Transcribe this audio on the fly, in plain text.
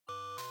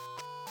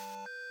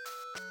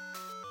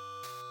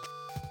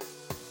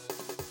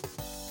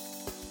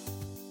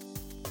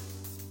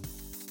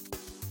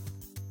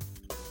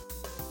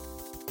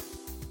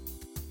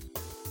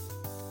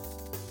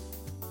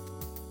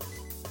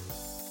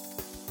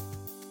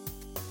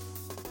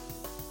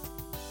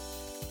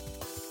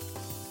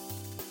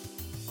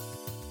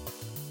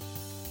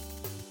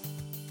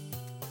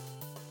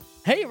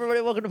Hey everybody,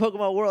 welcome to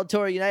Pokemon World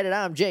Tour United.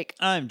 I'm Jake.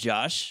 I'm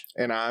Josh.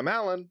 And I'm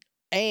Alan.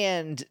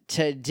 And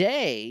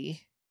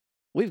today,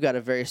 we've got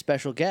a very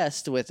special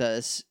guest with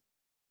us.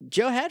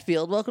 Joe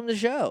Hatfield, welcome to the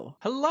show.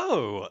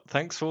 Hello.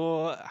 Thanks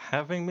for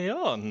having me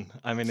on.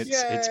 I mean, it's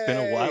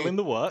been a while Yay. in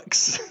the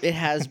works. It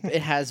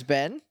has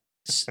been.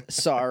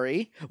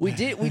 Sorry. We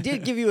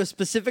did give you a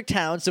specific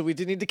town, so we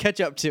did need to catch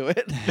up to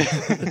it.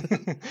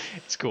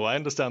 It's cool. I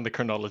understand the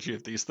chronology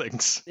of these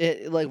things.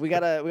 We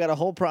got a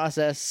whole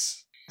process.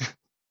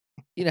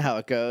 You know how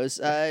it goes.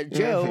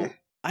 Joe,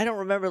 I don't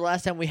remember the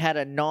last time we had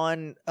a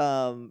non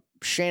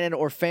Shannon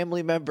or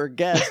family member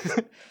guest.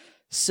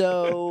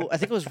 So I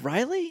think it was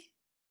Riley?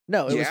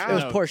 No, it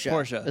was Portia.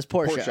 It was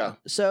Portia.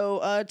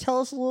 So tell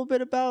us a little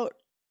bit about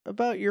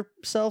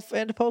yourself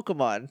and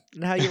Pokemon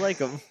and how you like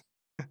them.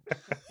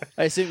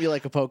 I assume you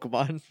like a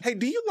Pokemon. Hey,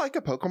 do you like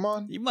a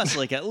Pokemon? You must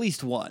like at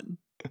least one.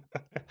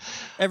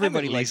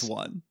 Everybody likes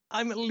one.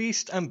 I'm at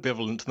least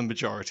ambivalent to the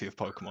majority of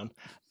Pokemon.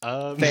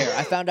 Fair.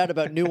 I found out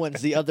about new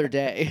ones the other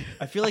day.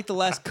 I feel like the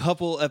last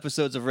couple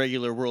episodes of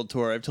regular World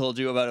Tour, I've told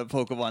you about a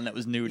Pokemon that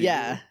was new to you.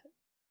 Yeah.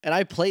 And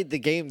I played the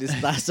game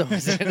this last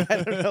season.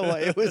 I don't know why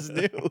it was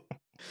new.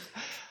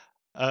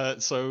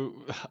 So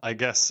I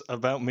guess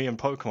about me and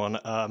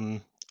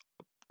Pokemon.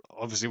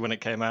 Obviously, when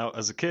it came out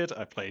as a kid,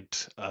 I played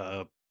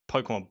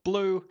Pokemon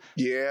Blue.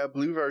 Yeah,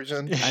 blue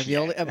version.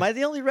 Am I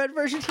the only red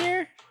version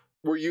here?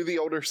 Were you the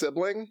older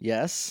sibling?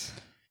 Yes.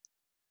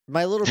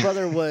 My little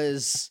brother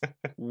was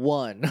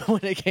 1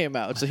 when it came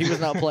out, so he was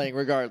not playing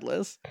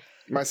regardless.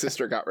 My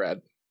sister got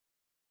red.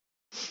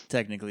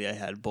 Technically, I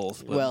had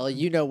both. But Well,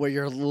 you know where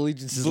your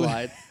allegiances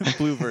lied.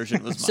 blue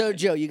version was mine. So,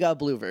 Joe, you got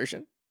blue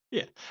version.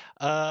 Yeah.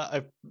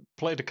 I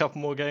played a couple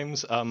more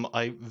games.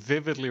 I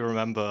vividly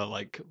remember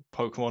like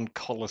Pokemon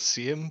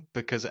Colosseum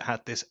because it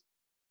had this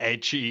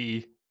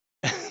edgy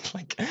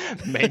like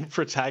main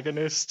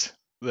protagonist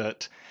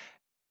that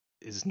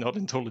is not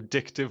at all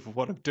addictive of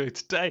what I'm doing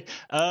today.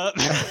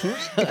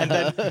 And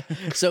then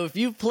So if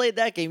you've played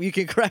that game, you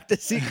can crack the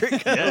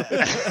secret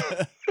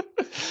code.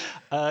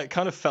 it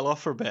kind of fell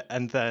off for a bit,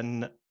 and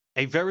then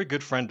a very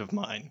good friend of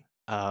mine,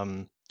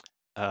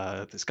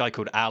 this guy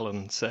called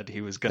Alan, said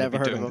he was going to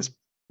be doing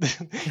this.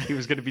 He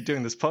was going to be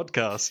doing this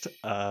podcast,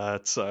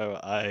 so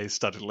I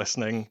started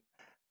listening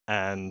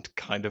and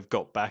kind of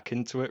got back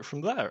into it from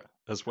there,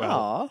 as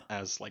well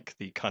as like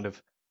the kind of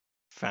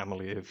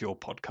family of your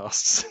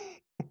podcasts.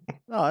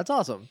 Oh, that's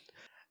awesome.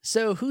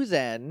 So who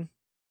then,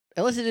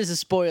 unless it is a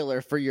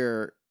spoiler for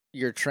your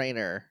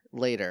trainer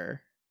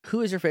later, who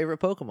is your favorite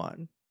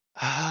Pokemon?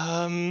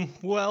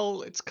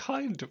 Well, it's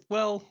kind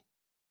of,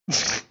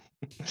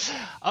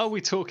 are we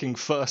talking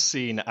first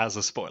scene as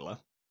a spoiler?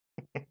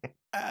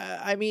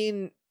 I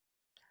mean,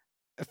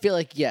 I feel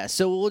like yes.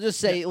 So we'll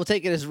just say we'll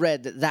take it as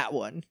read that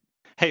one.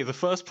 Hey, the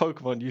first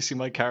Pokemon you see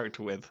my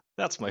character with,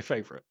 that's my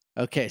favorite.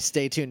 Okay,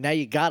 stay tuned. Now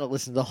you gotta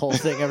listen to the whole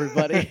thing,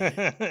 everybody.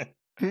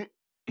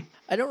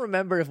 I don't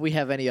remember if we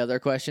have any other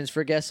questions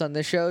for guests on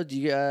this show. Do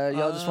you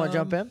y'all just want to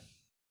jump in?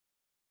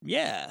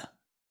 Yeah.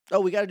 Oh,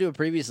 we got to do it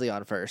previously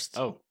on first.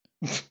 Oh.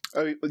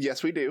 Oh,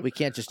 yes, we do. We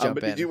can't just jump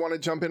but in. Did you want to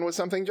jump in with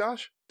something,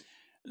 Josh?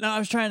 No, I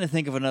was trying to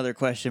think of another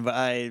question, but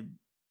Hey,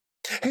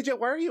 Joe,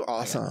 why are you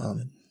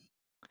awesome?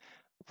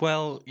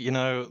 Well,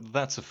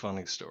 that's a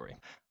funny story.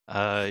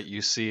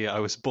 You see, I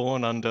was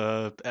born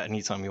under.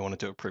 Anytime you want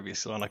to do it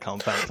previously, and I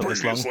can't bounce for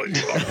this long.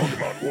 Previously on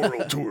Pokemon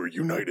World Tour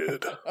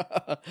United.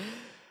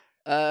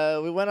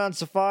 We went on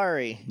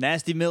safari.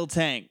 Nasty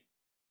Miltank.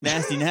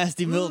 Nasty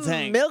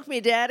Miltank. Milk me,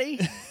 daddy.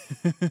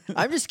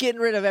 I'm just getting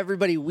rid of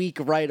everybody weak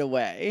right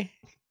away.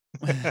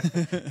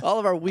 All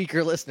of our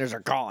weaker listeners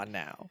are gone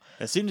now.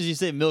 As soon as you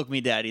say milk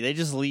me, daddy, they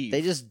just leave.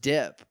 They just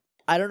dip.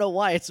 I don't know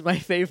why. It's my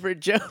favorite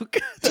joke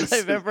that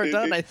I've ever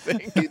done, I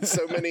think. It's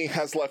so many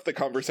has left the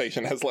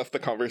conversation.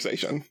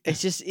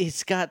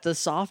 It's got the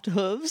soft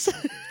hooves.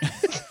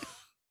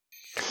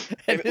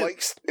 And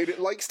it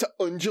likes to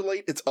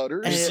undulate its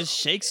udders. And it just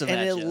shakes them and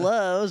at it you.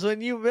 loves when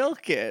you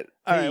milk it.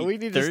 All right, we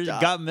need to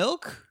stop. Got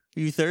milk?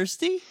 You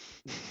thirsty?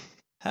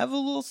 Have a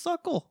little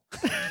suckle.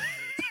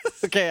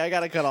 Okay, I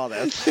gotta cut all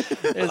this.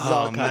 It's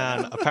all cut.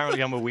 Man,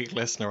 apparently I'm a weak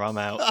listener. I'm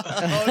out.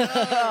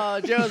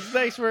 Oh, Joe,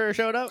 thanks for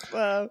showing up.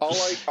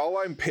 All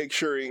I'm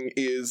picturing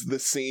is the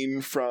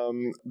scene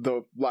from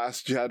The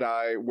Last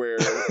Jedi where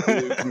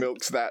Luke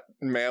milks that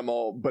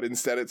mammal, but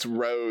instead it's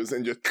Rose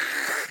and just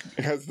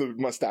has the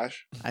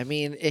mustache. I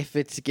mean, if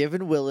it's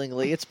given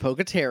willingly, it's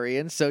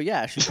Poketarian, so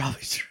yeah, she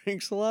probably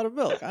drinks a lot of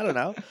milk. I don't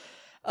know.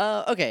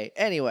 Okay,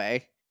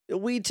 anyway.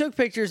 We took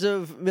pictures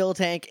of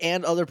Miltank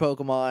and other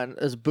Pokemon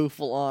as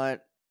Bouffalant.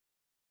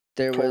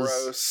 There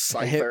Tauros, was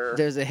Scyther.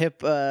 there's a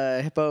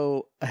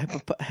hippopodon?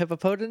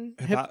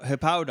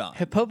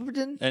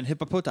 Hippopodon? And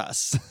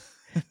hippopotas.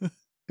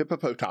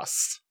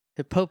 Hippopotas.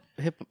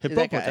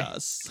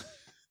 Hippopotas.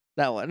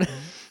 That one.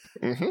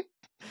 Mm-hmm.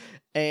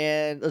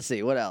 And let's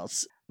see, what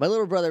else? My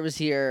little brother was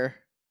here.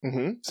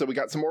 Mm-hmm. So we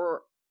got some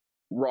more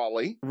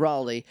Raleigh,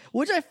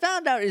 which I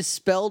found out is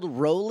spelled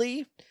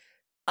Roly.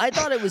 I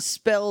thought it was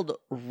spelled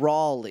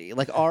Raleigh,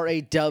 like Rawley,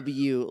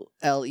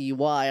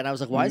 and I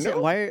was like, why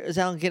is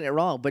Alan getting it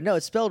wrong? But no,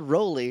 it's spelled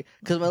Roley,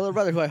 because my little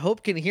brother, who I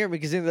hope can hear me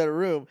because he's in the other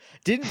room,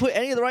 didn't put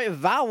any of the right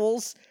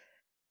vowels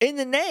in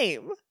the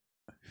name.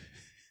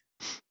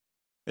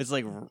 It's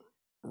like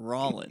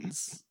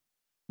Rollins.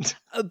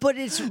 But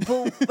it's...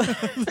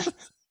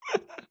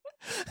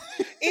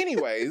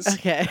 Anyways.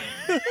 Okay.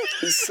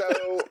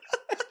 So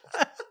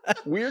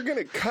we're going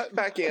to cut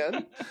back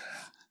in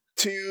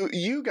to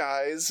you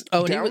guys.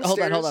 Oh, and hold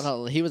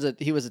on. He was a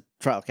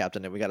trial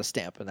captain, and we got a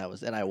stamp, and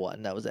I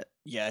won. That was it.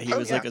 Yeah, he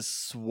was like a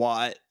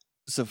SWAT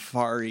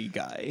safari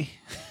guy.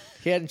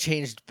 He hadn't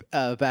changed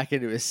back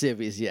into his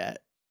civvies yet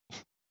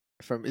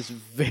from his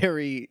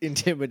very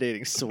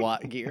intimidating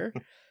SWAT gear.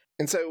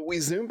 And so we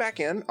zoom back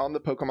in on the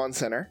Pokemon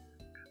Center.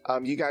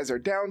 You guys are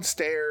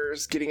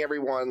downstairs, getting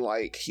everyone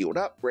like healed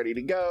up, ready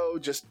to go,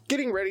 just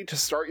getting ready to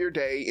start your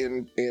day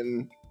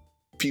in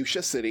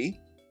Fuchsia City.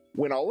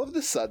 When all of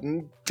a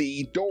sudden,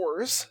 the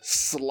doors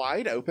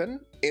slide open,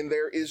 and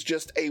there is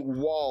just a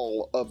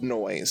wall of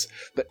noise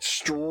that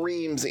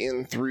streams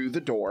in through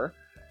the door.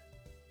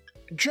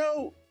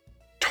 Joe,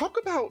 talk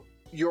about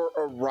your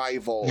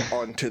arrival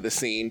onto the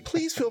scene.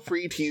 Please feel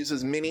free to use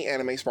as many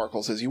anime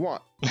sparkles as you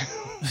want.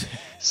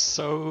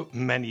 So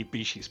many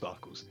Bishi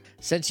sparkles.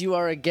 Since you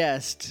are a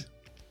guest,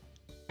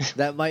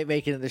 that might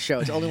make it in the show.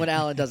 It's only when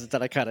Alan does it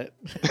that I cut it.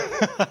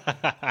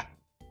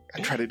 I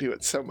try to do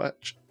it so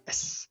much.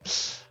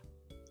 Yes.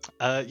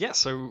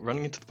 So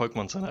running into the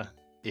Pokemon Center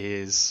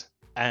is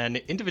an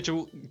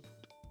individual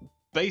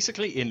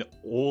basically in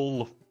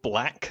all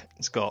black.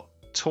 It's got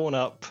torn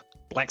up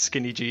black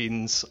skinny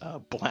jeans,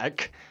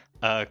 black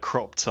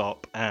crop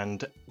top,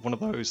 and one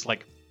of those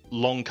like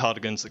long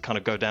cardigans that kind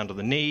of go down to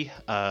the knee,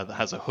 that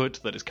has a hood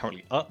that is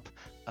currently up.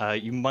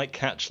 You might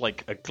catch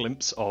like a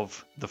glimpse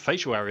of the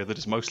facial area that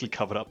is mostly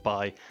covered up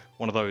by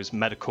one of those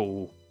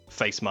medical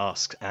face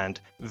masks and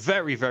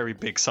very, very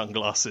big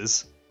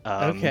sunglasses.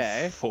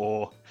 Okay.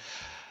 For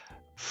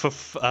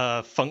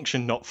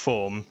function, not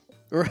form.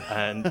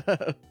 And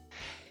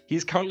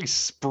he's currently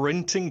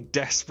sprinting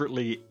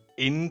desperately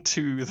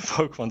into the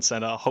Pokemon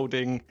Center,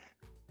 holding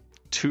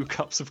 2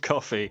 cups of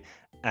coffee,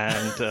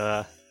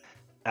 and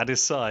at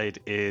his side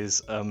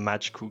is a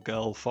magical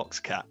girl fox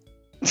cat.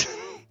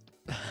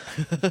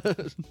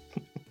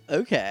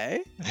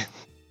 Okay.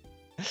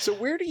 So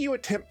where do you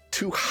attempt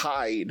to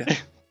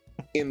hide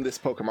in this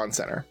Pokemon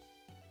Center?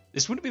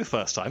 This wouldn't be the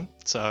first time,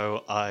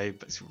 so I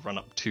basically run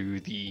up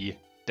to the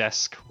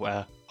desk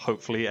where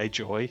hopefully a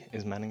Joy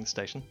is manning the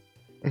station.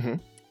 Mm-hmm.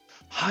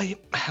 Hi,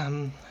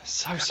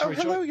 so sorry,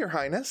 hello, Joy. Your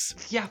Highness.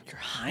 Yeah. Your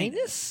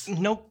Highness?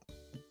 No,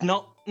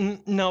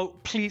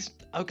 please.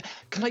 Okay,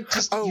 can I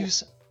just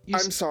use...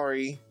 I'm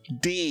sorry,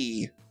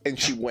 D, and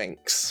she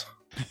winks.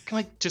 Can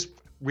I just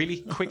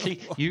really quickly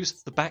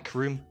use the back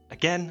room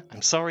again?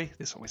 I'm sorry,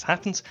 this always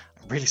happens.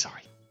 I'm really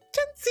sorry.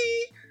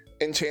 Chansey!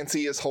 And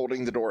Chansey is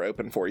holding the door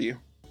open for you.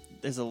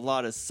 There's a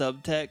lot of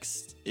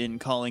subtext in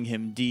calling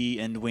him D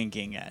and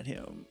winking at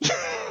him.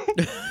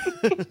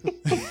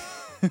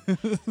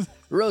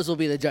 Rose will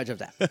be the judge of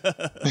that.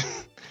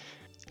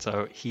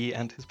 So he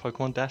and his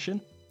Pokemon dash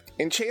in.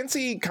 And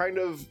Chansey kind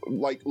of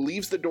like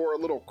leaves the door a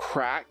little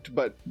cracked,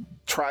 but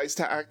tries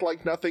to act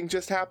like nothing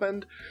just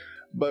happened.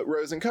 But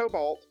Rose and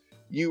Cobalt,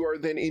 you are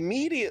then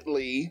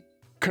immediately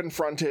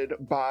confronted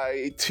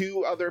by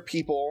 2 other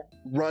people,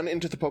 run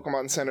into the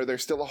Pokemon Center.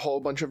 There's still a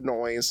whole bunch of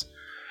noise.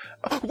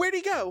 Where'd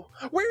he go?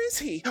 Where is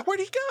he? Where'd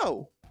he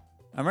go?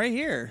 I'm right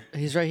here.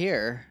 He's right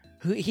here.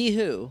 Who?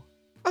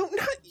 Oh,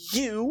 not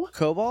you.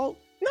 Cobalt?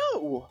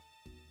 No.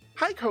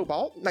 Hi,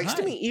 Cobalt. Nice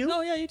to meet you.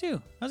 Oh, yeah, you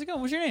too. How's it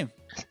going? What's your name?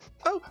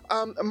 Oh,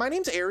 my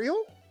name's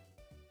Ariel.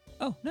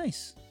 Oh,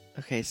 nice.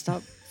 Okay,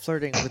 stop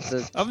flirting with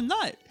the... I'm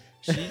not.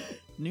 She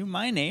knew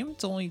my name.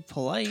 It's only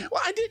polite.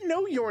 Well, I didn't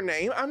know your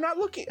name. I'm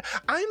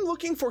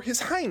looking for His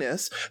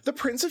Highness, the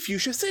Prince of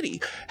Fuchsia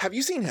City. Have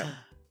you seen him?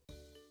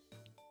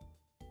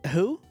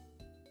 Who?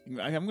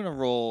 I'm gonna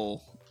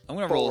roll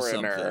something.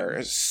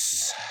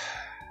 Foreigners.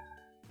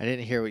 I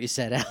didn't hear what you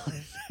said,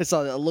 Alan. I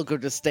saw a look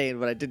of disdain,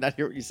 but I did not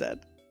hear what you said.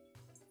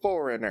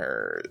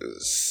 Foreigners.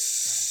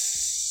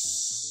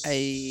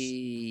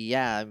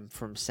 Yeah, I'm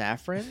from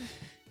Saffron.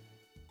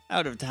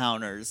 Out of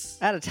towners,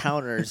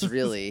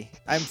 really.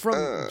 I'm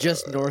from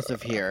just north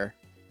of here.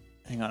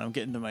 Hang on, I'm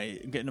getting to my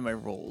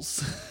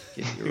rolls.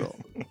 Get your roll.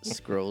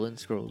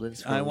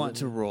 Scrolling. I want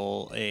to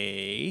roll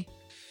a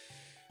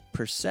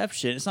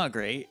perception. It's not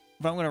great,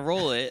 but I'm gonna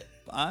roll it.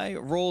 I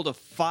rolled a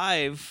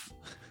 5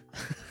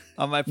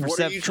 on my perception. What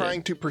are you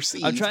trying to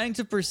perceive? I'm trying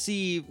to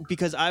perceive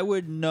because I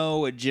would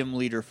know a gym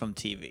leader from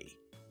TV.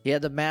 He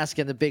had the mask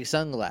and the big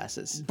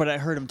sunglasses. But I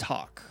heard him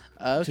talk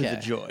to the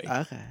Joy.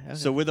 Okay.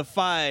 So with a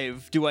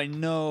 5, do I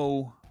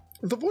know?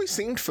 The voice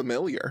seemed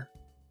familiar.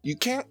 You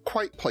can't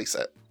quite place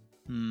it.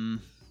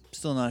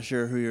 Still not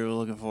sure who you're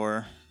looking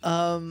for.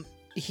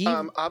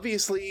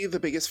 Obviously the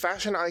biggest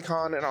fashion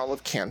icon in all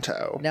of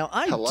Kanto. Now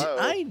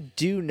I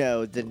do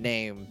know the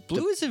name.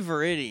 Blue is a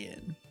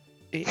Viridian.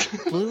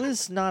 Blue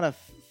is not a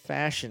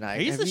fashion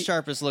item. He's the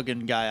sharpest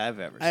looking guy I've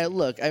ever seen.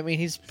 Look, I mean,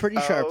 he's pretty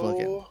sharp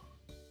looking.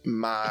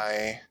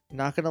 My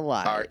Not gonna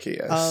lie.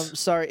 Arceus.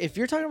 Sorry, if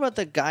you're talking about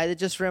the guy that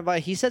just ran by,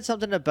 he said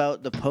something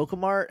about the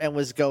Pokemart and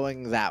was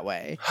going that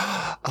way.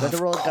 Got to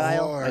roll a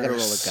guile? I gotta roll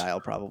a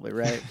guile probably,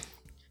 right?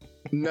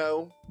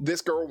 No,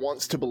 this girl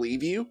wants to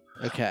believe you.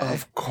 Okay.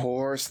 Of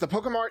course. The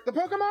Pokemart!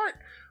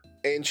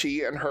 And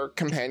she and her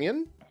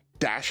companion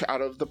dash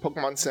out of the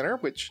Pokemon Center,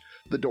 which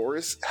the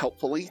doors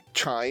helpfully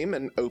chime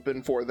and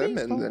open for them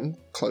and then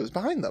close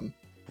behind them.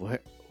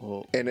 What?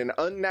 Whoa. And an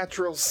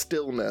unnatural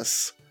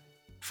stillness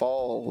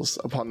falls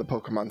upon the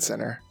Pokemon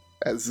Center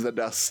as the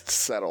dust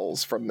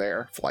settles from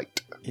their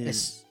flight.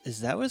 Is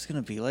that what it's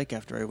going to be like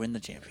after I win the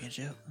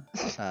championship?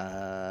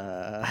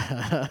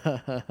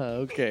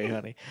 Okay,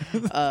 honey.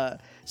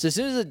 So as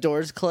soon as the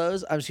doors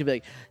close, I'm just gonna be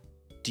like,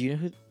 do you know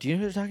who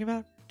they're talking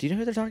about? Do you know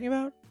who they're talking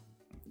about?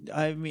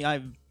 I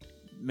mean,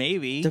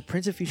 maybe. The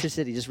Prince of Fuchsia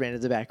City just ran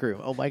into the back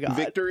room. Oh my god.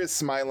 Victor is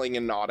smiling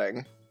and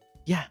nodding.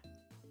 Yeah.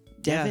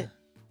 Devitt.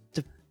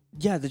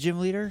 Yeah, the gym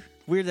leader.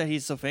 Weird that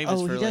he's so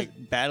famous for he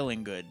like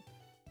battling good.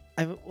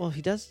 Well,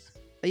 he does.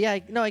 Yeah,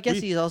 no, I guess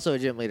he's also a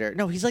gym leader.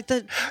 No, he's like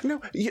the.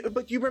 No,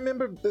 but you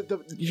remember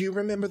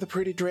the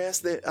pretty dress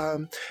that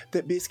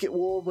that Biscuit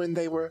wore when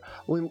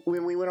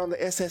we went on the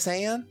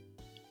SSN?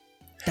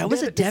 That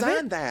was a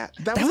Devitt? That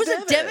was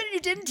a Devitt and you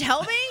didn't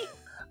tell me?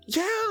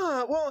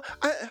 Yeah, well,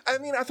 I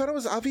mean, I thought it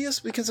was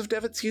obvious because of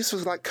Devitt's use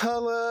of like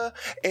color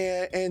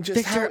and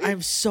just Victor,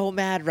 I'm so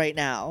mad right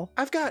now.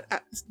 I've got,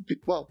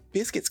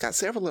 Biscuit's got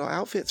several little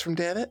outfits from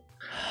Devitt.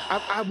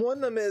 I won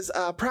them as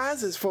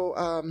prizes for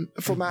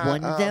my.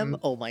 Won them?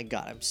 Oh my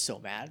god, I'm so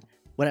mad.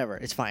 Whatever,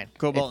 it's fine.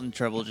 Cobalt and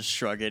Treble just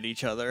shrug at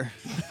each other.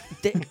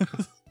 I'm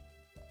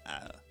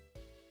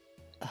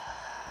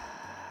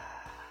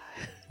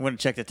gonna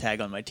check the tag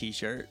on my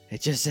T-shirt.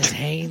 It just says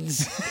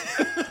Haynes.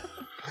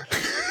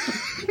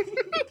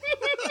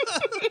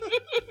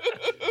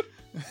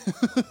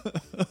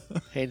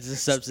 Haynes is a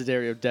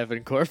subsidiary of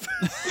Devon Corp.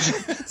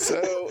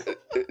 So,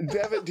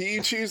 Devon, do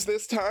you choose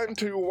this time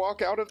to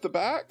walk out of the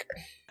back?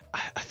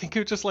 I think he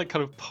would just like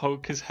kind of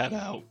poke his head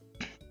out.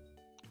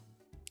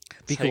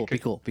 Be cool.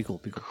 Quick look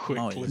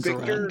Victor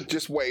around.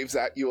 just waves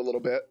at you a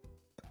little bit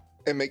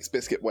and makes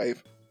Biscuit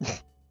wave.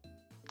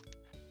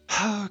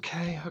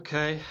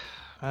 Okay.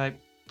 Right,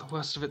 the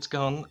worst of it's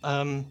gone.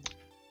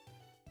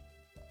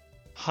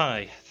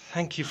 Hi.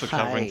 Thank you for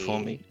covering for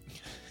me.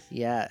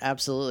 Yeah,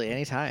 absolutely.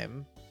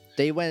 Anytime.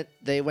 They went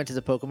to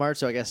the Pokemart,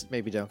 so I guess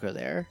maybe don't go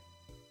there.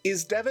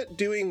 Is Devitt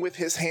doing with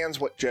his hands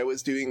what Joe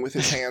is doing with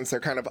his hands? They're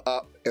kind of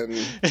up and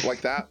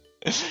like that?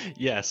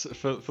 Yes,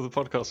 for the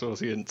podcast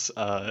audience,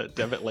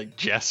 Devitt like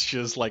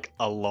gestures like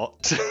a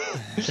lot.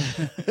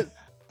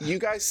 You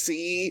guys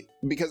see,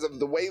 because of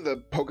the way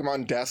the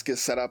Pokemon desk is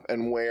set up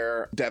and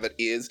where Devitt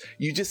is,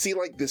 you just see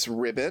like this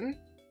ribbon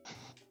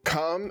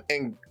come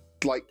and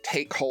like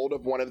take hold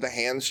of one of the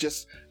hands,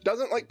 just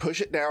doesn't like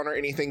push it down or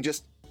anything,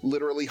 just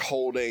literally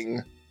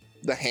holding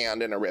the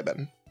hand in a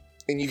ribbon.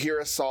 And you hear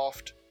a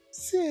soft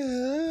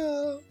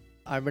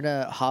I'm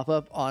gonna hop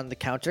up on the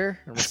counter.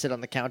 I'm gonna sit on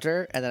the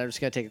counter, and then I'm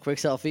just gonna take a quick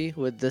selfie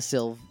with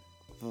the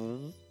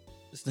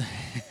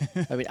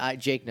I mean,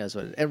 Jake knows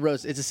what it is. And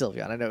Rose, it's a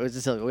Sylveon. I know it's a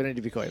Sylveon. We don't need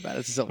to be coy about it.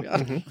 It's a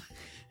Sylveon.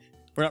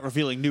 We're not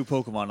revealing new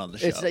Pokemon on the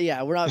show.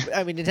 We're not.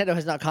 I mean, Nintendo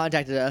has not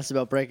contacted us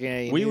about breaking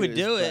any We news, would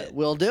do it.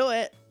 We'll do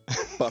it.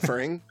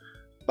 Buffering.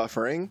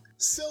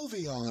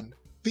 Sylveon,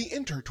 the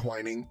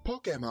intertwining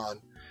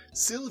Pokemon.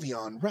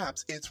 Sylveon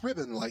wraps its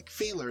ribbon-like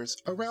feelers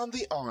around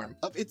the arm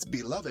of its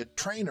beloved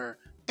trainer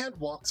and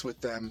walks with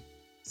them.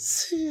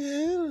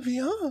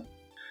 Sylveon.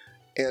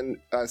 And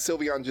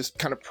Sylveon just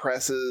kind of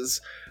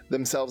presses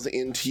themselves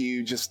into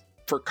you just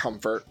for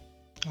comfort.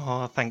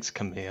 Oh, thanks,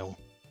 Camille.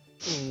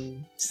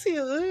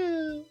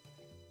 Sylveon.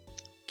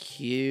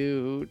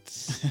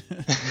 Cute.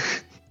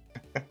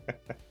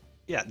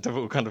 Yeah,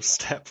 Devil will kind of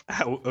step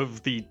out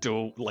of the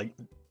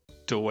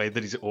doorway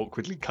that he's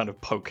awkwardly kind of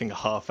poking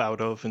half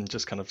out of and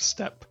just kind of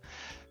step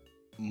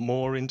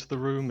more into the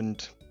room.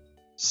 And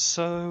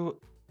so,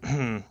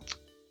 I'm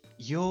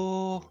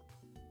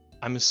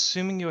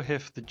assuming you're here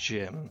for the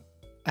gym.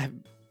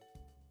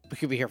 We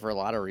could be here for a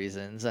lot of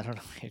reasons. I don't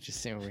know. I just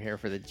assume we're here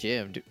for the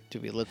gym. Do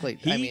we look like?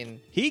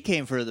 He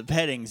came for the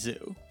petting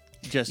zoo.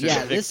 This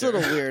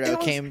little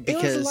weirdo came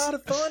because it was a lot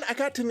of fun. I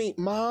got to meet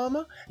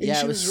Mom.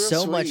 It was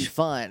so much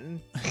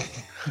fun.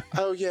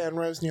 Oh yeah, and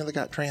Rose nearly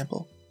got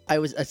trampled. I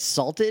was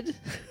assaulted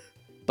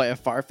by a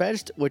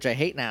Farfetch'd, which I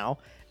hate now,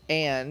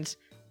 and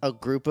a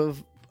group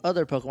of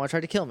other Pokemon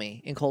tried to kill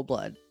me in cold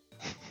blood.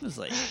 It was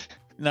like,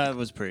 no, it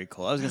was pretty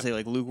cold. I was gonna say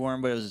like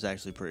lukewarm, but it was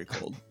actually pretty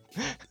cold.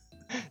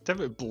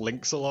 Devitt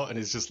blinks a lot and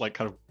is just like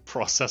kind of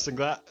processing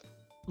that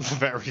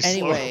very slowly.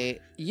 Anyway,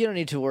 you don't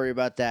need to worry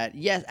about that.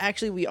 Yes,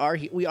 actually, we are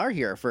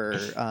here for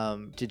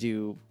to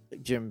do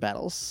gym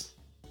battles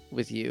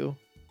with you.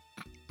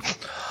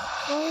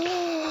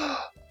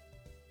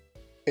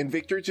 And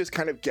Victor just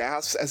kind of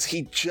gasps as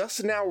he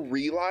just now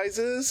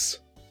realizes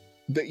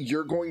that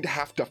you're going to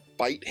have to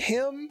fight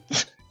him,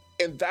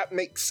 and that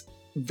makes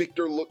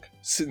Victor look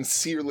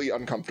sincerely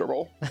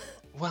uncomfortable.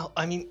 Well,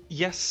 I mean,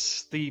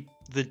 yes, the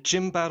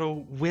gym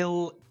battle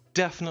will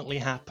definitely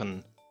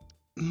happen.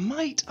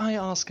 Might I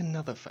ask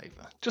another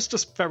favor? Just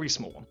a very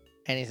small one.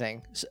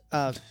 Anything.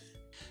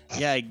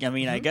 Yeah, I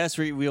mean, I guess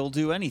we'll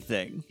do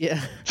anything.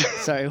 Yeah.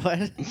 Sorry, what?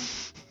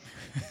 Is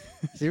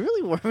it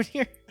really warm in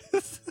here?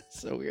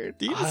 So weird.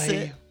 Do you just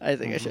sit? I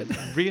think I should.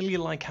 Really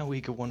like how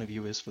eager one of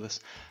you is for this.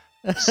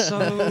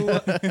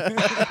 So,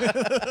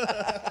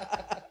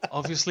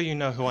 obviously you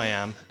know who I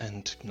am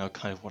and know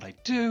kind of what I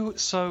do,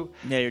 so...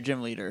 Yeah, you're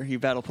gym leader. You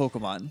battle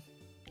Pokemon.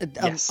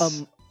 Yes.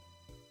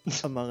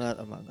 Among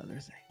other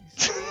things.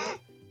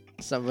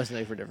 Some of us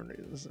know for different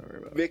reasons. Don't worry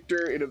about it.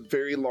 Victor, in a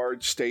very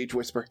large stage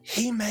whisper,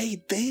 he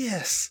made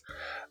this!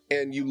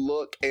 And you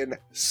look, and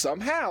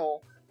somehow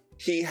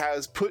he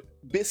has put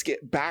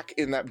Biscuit back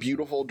in that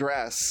beautiful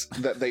dress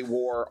that they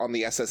wore on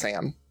the SS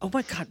Anne. Oh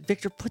my god,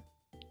 Victor, put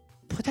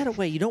that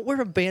away. You don't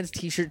wear a band's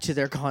t-shirt to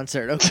their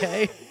concert,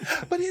 okay?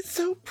 But it's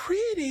so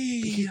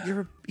pretty!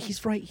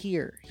 He's right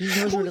here. He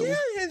knows where to look.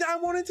 And I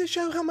wanted to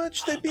show how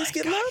much that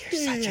Biscuit loved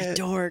You're it. such a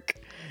dork.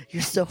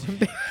 You're so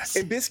embarrassed.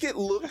 And Biscuit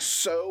looks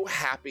so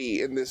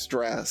happy in this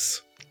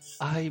dress.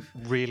 I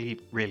really,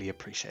 really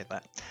appreciate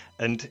that.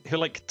 And he'll,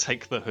 like,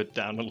 take the hood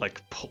down and,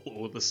 like, pull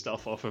all the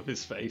stuff off of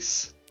his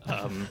face.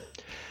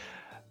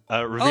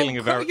 Revealing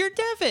a very... you're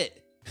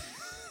Devitt!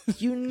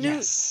 You knew.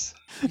 Yes.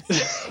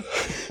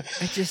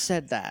 I just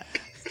said that.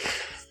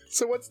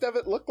 So what's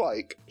Devitt look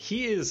like?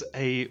 He is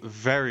a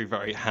very,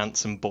 very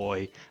handsome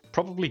boy,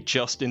 probably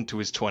just into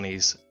his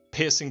 20s,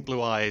 piercing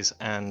blue eyes,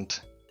 and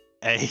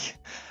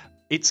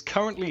it's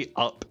currently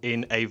up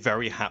in a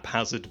very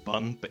haphazard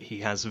bun, but he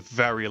has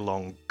very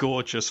long,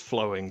 gorgeous,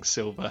 flowing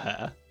silver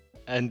hair.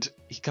 And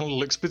he kind of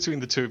looks between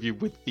the two of you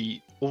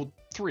or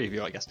three of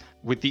you, I guess,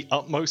 with the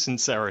utmost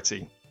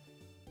sincerity.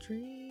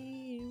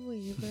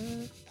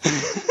 Dreamweaver.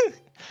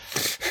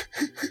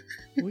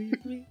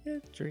 Weave me a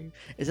dream.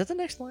 Is that the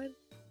next line?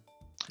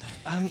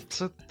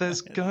 So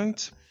there's going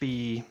to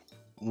be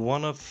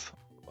one of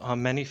our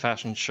many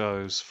fashion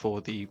shows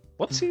for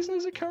what season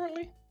is it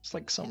currently? It's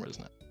like summer,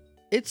 isn't it?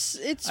 It's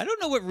I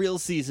don't know what real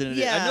season it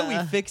is. I know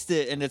we fixed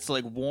it and it's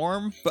like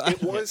warm, but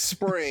It was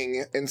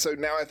spring, and so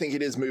now I think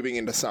it is moving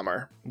into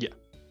summer. Yeah.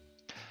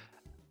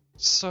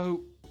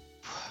 So,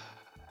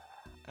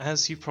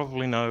 as you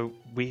probably know,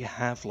 we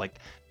have like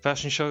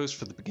fashion shows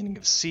for the beginning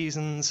of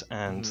seasons,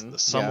 and the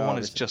summer one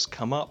has just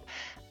come up.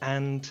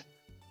 And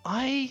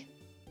I,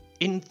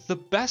 in the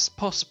best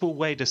possible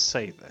way to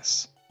say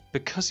this,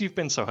 because you've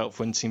been so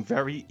helpful and seem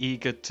very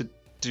eager to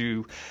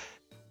do...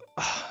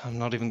 I'm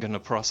not even going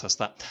to process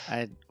that.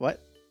 What?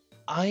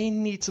 I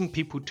need some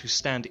people to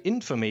stand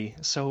in for me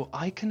so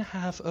I can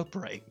have a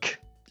break.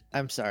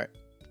 I'm sorry.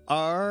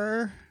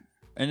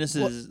 And this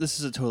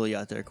is a totally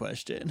out there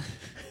question.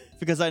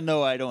 Because I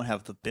know I don't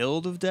have the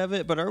build of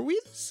Devitt, but are we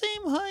the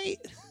same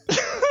height?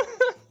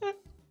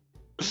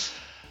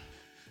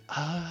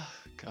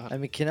 God. I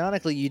mean,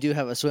 canonically, you do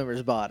have a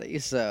swimmer's body,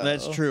 so...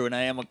 That's true, and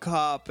I am a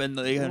cop, and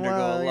they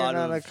undergo a lot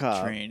of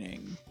cop.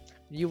 training.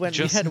 You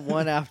had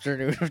one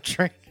afternoon of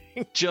training.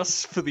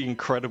 Just for the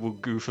incredible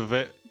goof of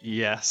it,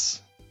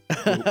 yes.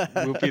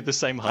 We'll be the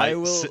same height,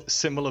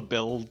 similar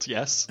build,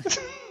 yes.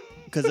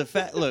 Because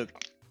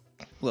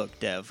look,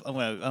 Dev, I'm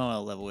gonna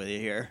level with you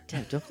here.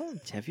 Dev, don't call him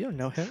Dev. You don't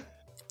know him.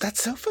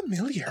 That's so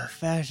familiar. A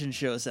fashion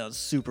show sounds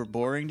super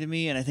boring to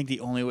me, and I think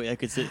the only way I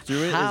could sit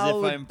through it is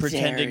How if I'm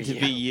pretending dare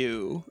to be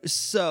you.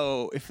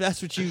 So, if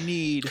that's what you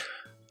need,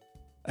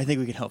 I think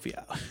we can help you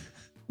out.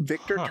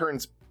 Victor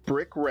turns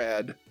brick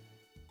red,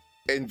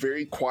 and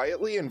very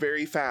quietly and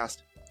very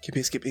fast, can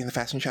Biscuit be in the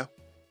fashion show?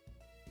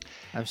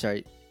 I'm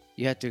sorry.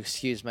 You have to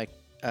excuse my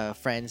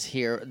friends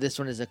here. This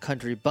one is a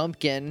country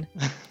bumpkin.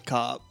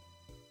 Cop.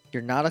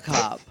 You're not a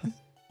cop.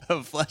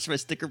 Flash my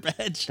sticker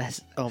badge.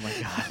 Oh my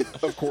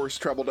god. Of course,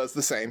 Treble does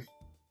the same.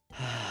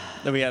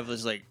 Then we have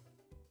this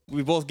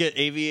we both get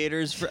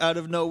aviators out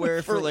of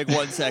nowhere for like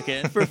 1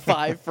 second. For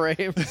 5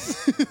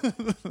 frames.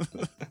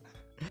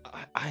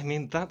 I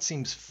mean, that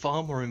seems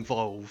far more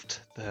involved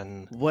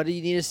than... What do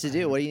you need us to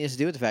do? What do you need us to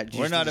do with the fact?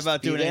 We're not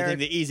about doing anything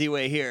the easy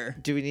way here.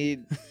 Do we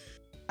need...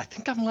 I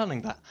think I'm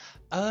learning that.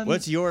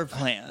 What's your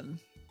plan?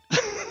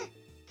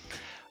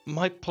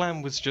 My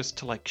plan was just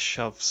to,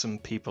 shove some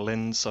people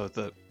in so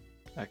that,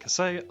 like I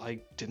say, I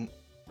didn't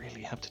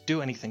really have to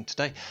do anything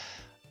today.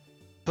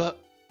 But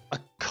a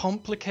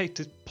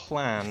complicated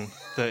plan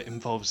that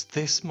involves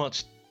this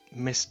much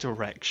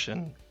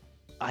misdirection...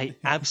 I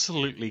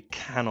absolutely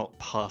cannot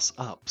pass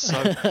up.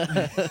 So,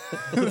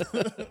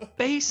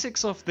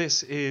 basics of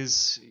this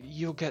is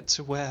you'll get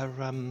to wear,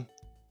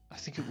 I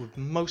think it would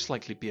most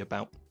likely be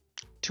about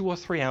 2 or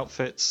 3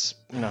 outfits,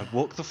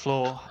 walk the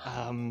floor.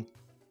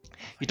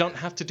 You don't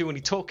have to do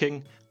any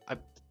talking.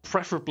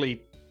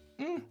 Preferably...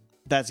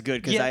 That's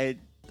good, because I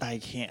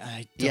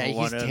don't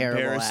want to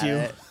embarrass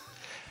you.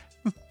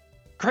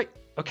 Great.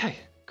 Okay,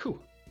 cool.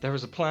 There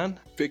is a plan.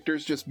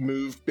 Victor's just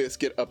moved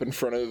Biscuit up in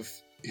front of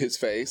his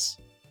face.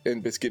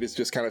 And Biscuit is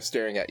just kind of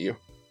staring at you.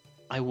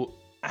 I will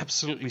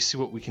absolutely see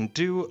what we can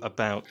do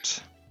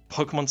about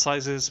Pokemon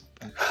sizes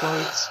and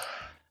clothes.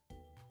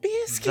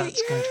 Biscuit,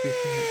 that's going to be a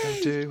thing that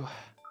they'll do.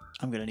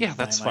 I'm gonna need Yeah,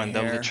 that's to dye my fine.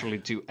 They'll hair. literally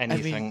do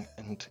anything,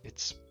 and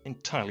it's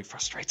entirely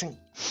frustrating.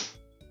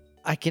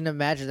 I can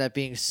imagine that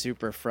being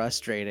super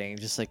frustrating,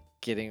 just like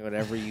getting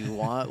whatever you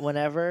want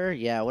whenever.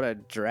 Yeah, what a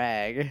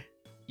drag.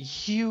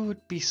 You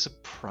would be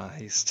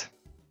surprised.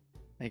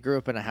 I grew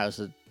up in a house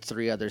with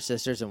 3 other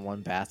sisters and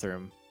 1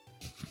 bathroom.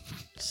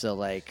 So,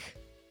 like...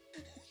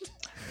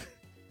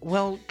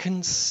 Well,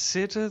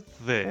 consider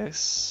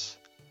this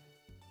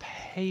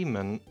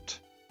payment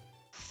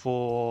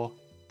for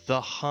the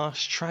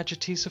harsh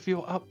tragedies of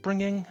your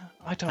upbringing.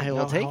 I don't know.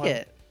 I will take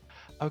it.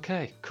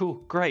 Okay, cool,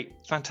 great,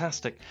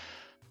 fantastic.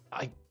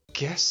 I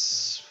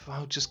guess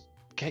I'll just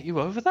get you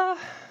over there?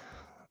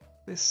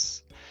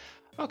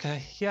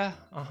 Okay, yeah,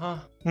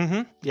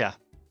 yeah.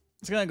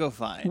 It's gonna go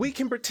fine. We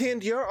can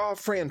pretend you're our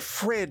friend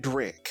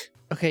Frederick.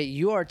 Okay,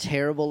 you are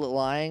terrible at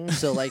lying,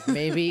 so, like,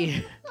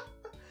 maybe...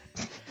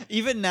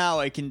 Even now,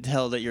 I can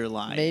tell that you're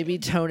lying. Maybe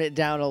tone it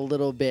down a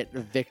little bit,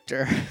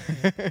 Victor.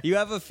 You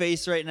have a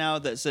face right now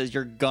that says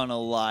you're gonna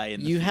lie in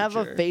the You future. have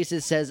a face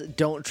that says,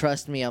 don't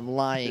trust me, I'm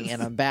lying,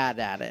 and I'm bad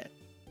at it.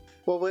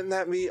 Well, wouldn't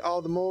that be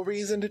all the more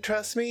reason to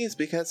trust me? Is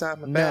because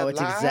I'm a No, bad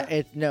liar?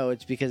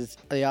 it's because it's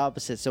the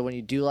opposite. So when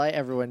you do lie,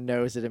 everyone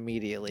knows it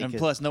immediately. And 'cause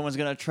plus, no one's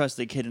gonna trust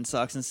the kid in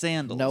socks and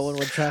sandals. no one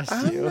would trust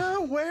I'm you.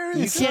 not wearing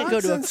You can't go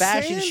socks to a and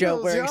fashion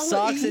show sandals. wearing Y'all are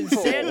socks and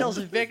evil. sandals,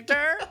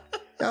 Victor.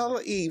 Y'all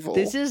are evil.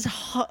 This is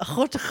hot.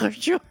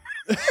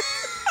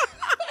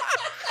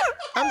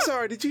 I'm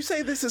sorry, did you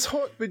say this is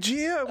hot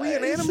Bajia? Are we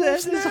in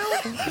animals now?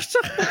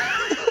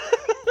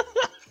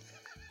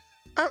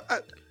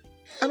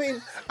 I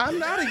mean, I'm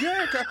not a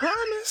yerk, I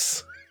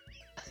promise.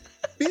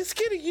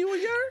 Biscuit, are you a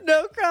yerk?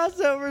 No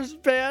crossovers,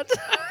 man.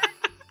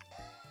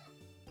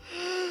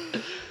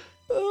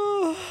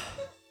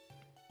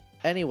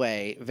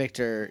 Anyway,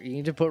 Victor, you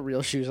need to put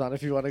real shoes on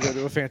if you want to go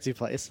to a fancy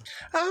place.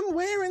 I'm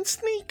wearing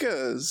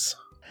sneakers.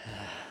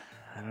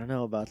 I don't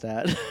know about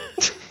that.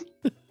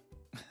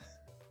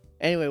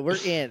 Anyway, we're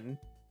in.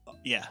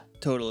 Yeah,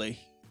 totally.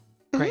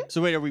 Great.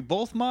 So wait, are we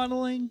both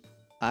modeling?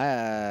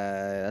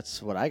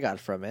 That's what I got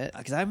from it.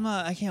 Because I'm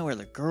not. I can't wear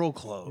the girl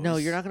clothes. No,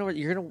 you're not gonna.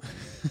 You're gonna.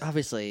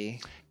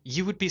 Obviously.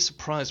 You would be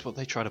surprised what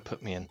they try to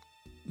put me in.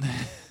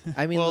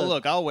 I mean, well, look,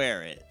 look, I'll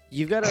wear it.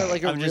 you've got a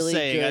like a I'm just really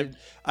saying, good.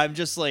 I'm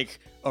just like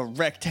a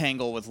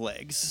rectangle with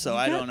legs, so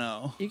I don't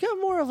know. You got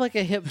more of like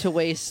a hip to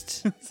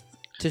waist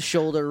to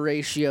shoulder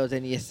ratio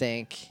than you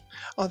think.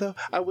 Although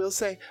I will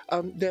say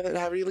that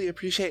I really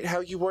appreciate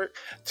how you work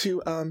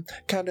to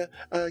kind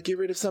of get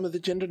rid of some of the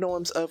gender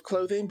norms of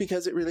clothing,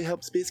 because it really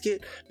helps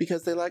Biscuit,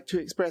 because they like to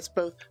express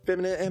both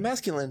feminine and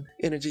masculine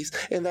energies,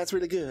 and that's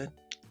really good.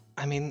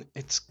 I mean,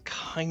 it's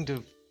kind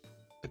of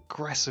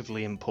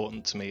aggressively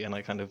important to me, and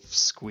I kind of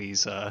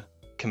squeeze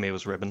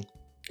Camille's ribbon.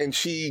 And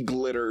she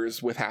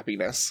glitters with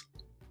happiness.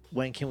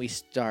 When can we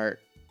start?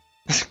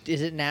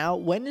 Is it now?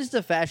 When is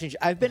the fashion show?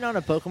 I've been on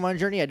a Pokemon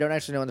journey. I don't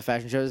actually know when the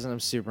fashion show is, and I'm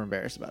super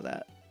embarrassed about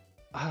that.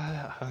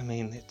 I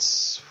mean,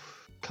 it's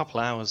a couple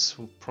hours.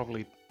 We'll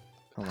probably.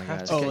 Oh my Have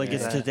god. to Oh, get like you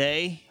it's there.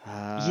 today?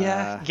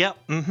 Yeah. Yep.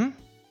 Mm-hmm. Oh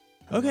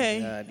my Okay.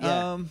 God,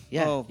 yeah.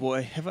 Yeah. Oh boy, I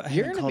You're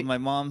haven't gonna called be- my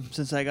mom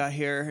since I got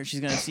here. She's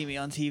gonna see me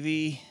on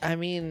TV. I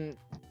mean,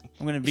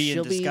 I'm gonna be in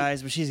She'll be-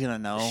 disguise, but she's gonna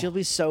know. she'll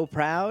be so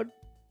proud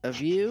of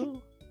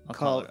you. I'll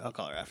call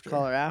her after.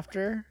 Call her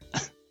after.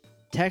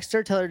 Text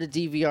her. Tell her to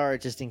DVR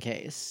it just in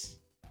case.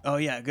 Oh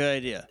yeah, good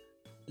idea.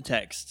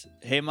 Text.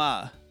 Hey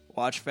ma,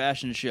 watch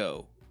fashion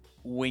show.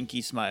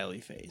 Winky smiley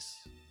face.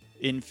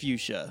 In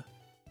fuchsia.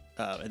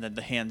 And then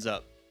the hands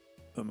up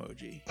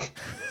emoji.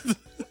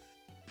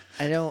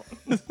 I don't.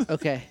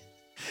 Okay.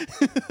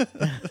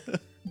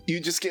 You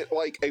just get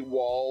like a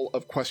wall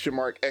of question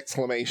mark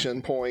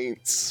exclamation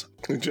points,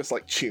 and just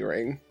like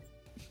cheering.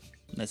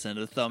 I send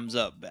a thumbs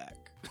up back.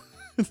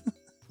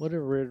 What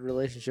a weird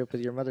relationship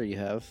with your mother you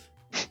have.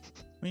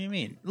 What do you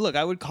mean? Look,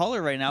 I would call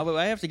her right now, but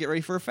I have to get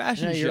ready for a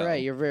fashion No, show. you're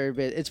right. You're very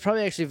big. It's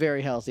probably actually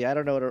very healthy. I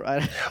don't know what.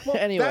 Well,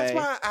 anyway. that's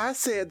why I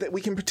said that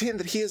we can pretend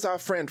that he is our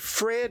friend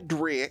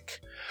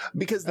Frederick,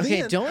 because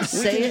Okay, then don't we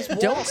say can it.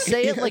 just Don't walk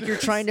say it in. like you're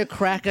trying to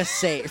crack a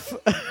safe.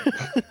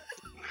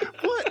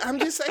 What? I'm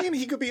just saying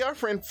he could be our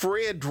friend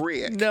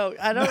Frederick. No,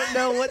 I don't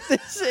know what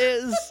this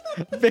is,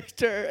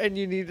 Victor, and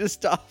you need to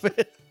stop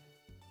it.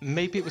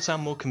 Maybe it would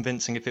sound more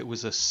convincing if it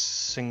was a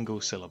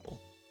single syllable.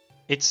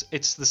 It's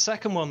the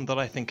second one that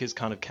I think is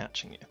kind of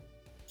catching you.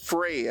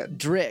 Fred.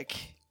 Drick.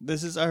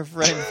 This is our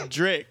friend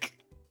Drake.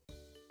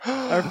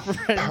 Our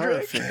friend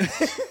Drick.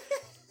 Perfect.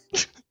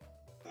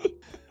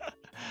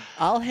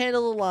 I'll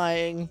handle the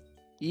lying.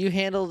 You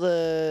handle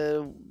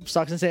the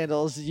socks and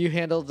sandals. You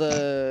handle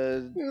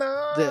the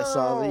No. this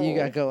all that you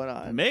got going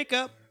on.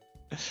 Makeup.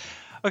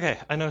 Okay,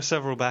 I know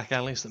several back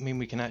alleys that mean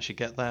we can actually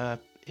get there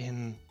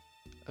in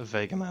a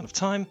vague amount of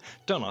time.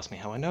 Don't ask me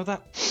how I know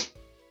that.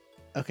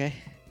 Okay.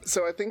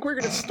 So I think we're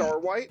going to star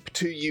wipe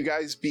to you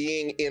guys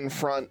being in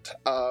front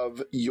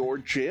of your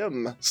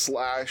gym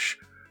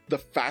 / the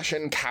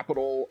fashion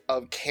capital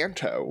of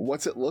Kanto.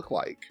 What's it look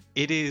like?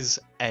 It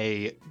is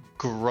a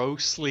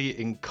grossly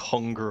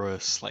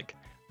incongruous, like,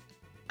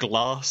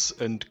 glass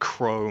and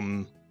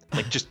chrome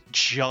like just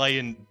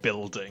giant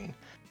building.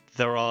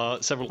 There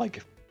are several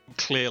like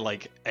clear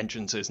like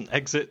entrances and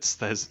exits.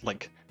 There's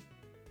like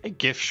a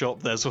gift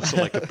shop. There's also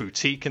like a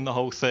boutique in the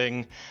whole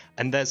thing,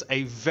 and there's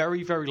a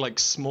very, very like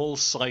small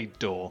side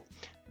door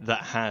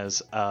that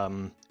has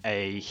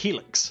a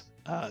helix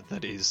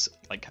that is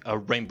like a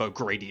rainbow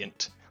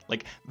gradient,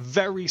 like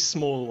very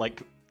small,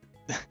 like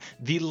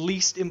the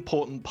least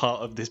important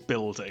part of this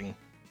building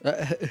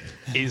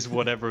is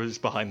whatever is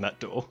behind that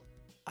door.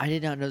 I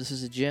did not know this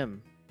was a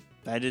gym.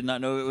 I did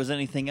not know it was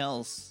anything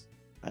else.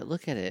 I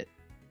look at it.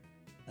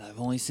 I've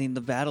only seen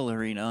the battle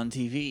arena on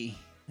TV.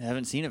 I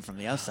haven't seen it from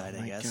the outside,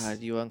 I guess. Oh my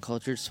God, you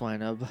uncultured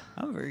swinub.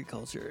 I'm very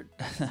cultured.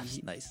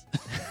 That's nice.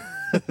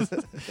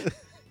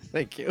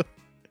 Thank you.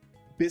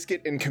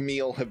 Biscuit and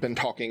Camille have been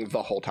talking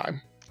the whole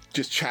time,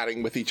 just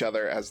chatting with each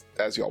other as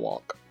y'all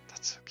walk.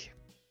 That's so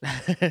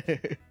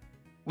cute.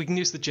 We can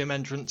use the gym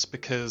entrance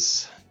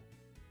because,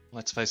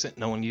 let's face it,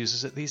 no one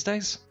uses it these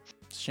days.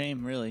 It's a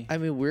shame, really. I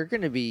mean, we're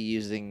going to be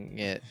using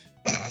it.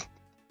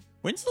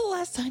 When's the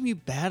last time you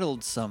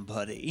battled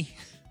somebody?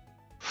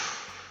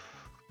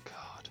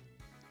 God.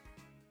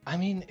 I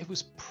mean, it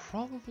was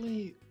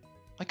probably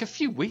like a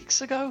few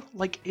weeks ago.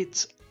 Like,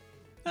 it's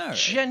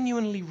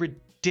genuinely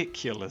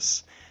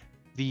ridiculous.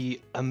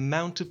 The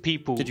amount of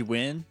people... Did you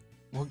win?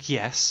 Well,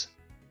 yes.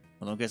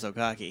 Well, don't get so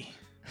cocky.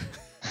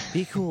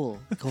 Be cool,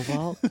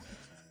 Cobalt.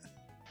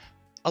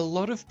 A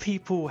lot of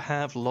people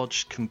have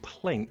lodged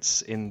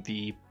complaints in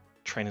the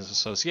Trainers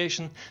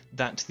Association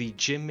that the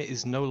gym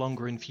is no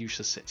longer in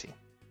Fuchsia City.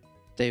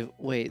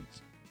 Wait.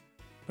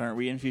 Aren't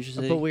we in Fuchsia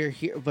City? But we're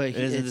here. But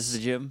isn't this the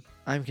gym?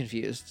 I'm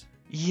confused.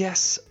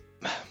 Yes.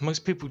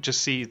 Most people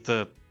just see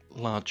the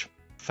large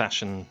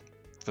fashion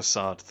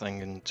facade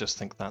thing and just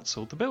think that's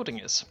all the building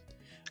is.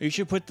 You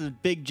should put the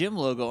big gym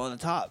logo on the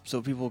top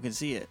so people can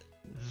see it.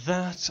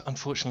 That,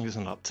 unfortunately,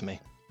 isn't up to me.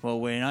 Well,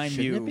 when I'm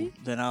Shouldn't it you, be?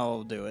 then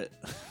I'll do it.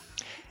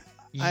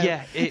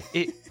 Yeah,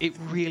 it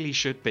really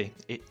should be.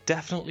 It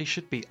definitely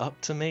should be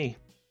up to me.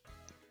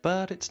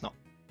 But it's not.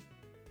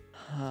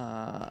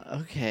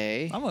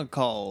 Okay. I'm going to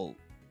call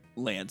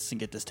Lance and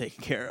get this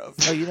taken care of.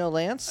 Oh, you know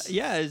Lance?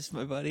 Yeah, it's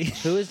my buddy.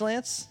 Who is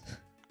Lance?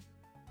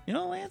 You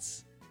know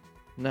Lance?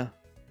 No.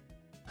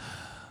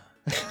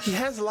 He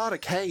has a lot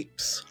of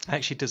capes. I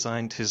actually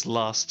designed his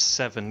last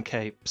 7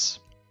 capes.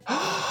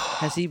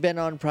 Has he been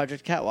on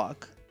Project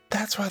Catwalk?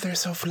 That's why they're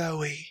so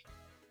flowy.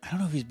 I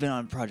don't know if he's been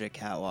on Project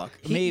Catwalk.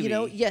 Maybe. You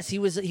know, yes, he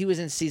was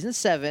in season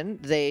 7.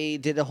 They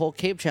did a whole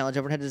cape challenge.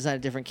 Everyone had to design a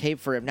different cape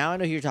for him. Now I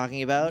know who you're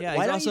talking about. Yeah,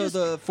 Why he's don't also you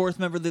the 4th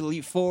member of the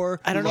Elite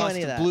Four. I don't who know lost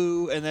any of to that.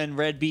 Blue, and then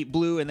Red beat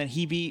Blue, and then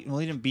he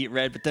didn't beat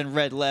Red, but then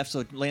Red left,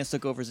 so Lance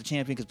took over as a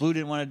champion because Blue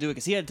didn't want to do it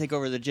because he had to take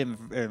over the gym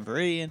in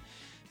Viridian.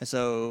 And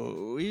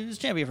so he was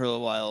champion for a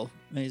little while.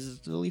 And he's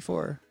the Elite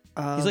Four.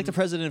 He's like the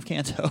president of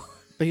Kanto.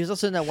 But he was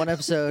also in that one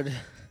episode.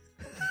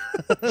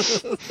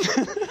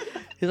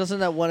 He was also in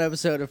that one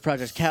episode of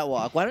Project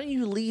Catwalk. Why don't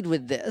you lead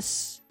with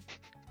this?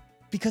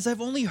 Because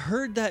I've only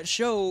heard that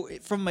show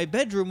from my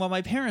bedroom while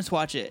my parents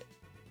watch it.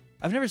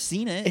 I've never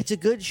seen it. It's a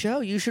good show.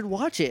 You should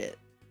watch it.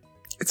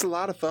 It's a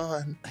lot of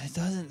fun. It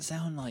doesn't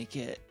sound like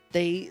it.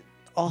 They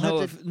all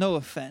have to... No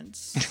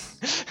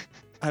offense.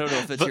 I don't know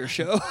if it's your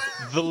show.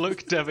 The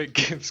look Devitt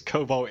gives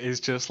Cobalt is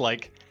just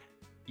like,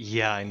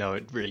 yeah, I know,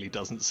 it really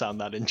doesn't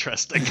sound that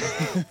interesting.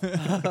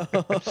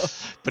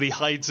 But he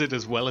hides it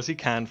as well as he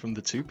can from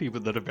the 2 people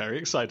that are very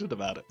excited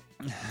about it.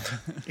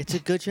 It's a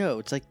good show.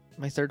 It's like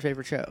my 3rd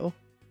favorite show.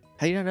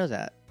 How do you not know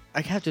that? I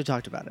have to have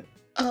talked about it.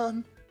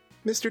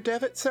 Mr.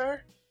 Devitt,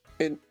 sir?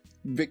 And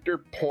Victor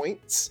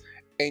points,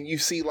 and you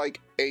see, like,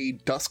 a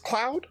dust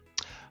cloud.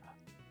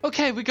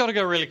 Okay, we gotta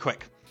go really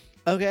quick.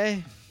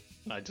 Okay.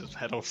 I just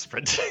head off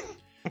sprinting.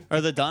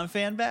 Are the Don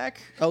fan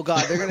back? Oh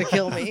god, they're gonna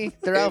kill me.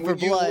 They're out And for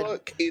when blood. you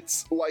look,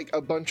 it's like a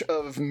bunch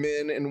of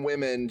men and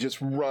women just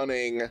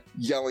running,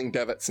 yelling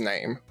Devitt's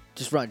name.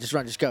 Just run,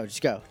 just go.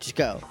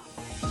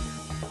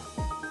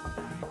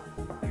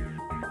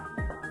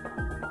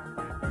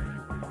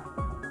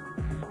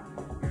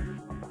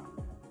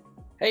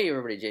 Hey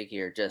everybody, Jake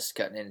here, just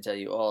cutting in to tell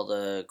you all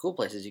the cool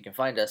places you can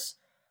find us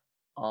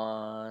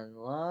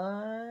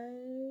online.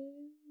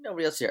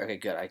 Nobody else here. Okay,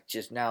 good.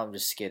 I'm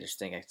just skittish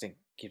thing.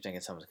 Keep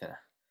thinking someone's gonna,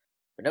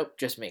 but nope,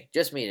 just me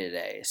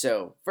today.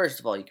 So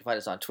first of all, you can find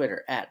us on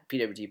Twitter at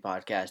PWT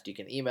Podcast. You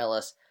can email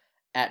us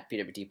at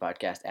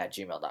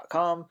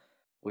pwtpodcast@gmail.com.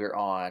 We're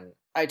on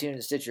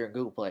iTunes, Stitcher, and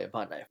Google Play, and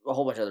Podknife, a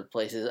whole bunch of other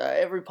places.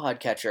 Every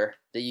podcatcher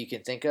that you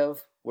can think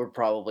of, we're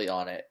probably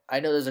on it. I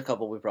know there's a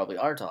couple we probably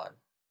aren't on,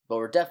 but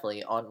we're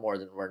definitely on more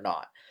than we're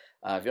not.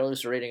 If you want to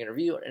leave a rating and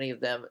review on any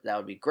of them, that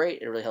would be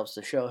great. It really helps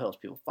the show, helps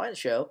people find the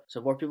show, so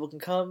more people can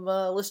come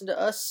listen to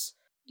us,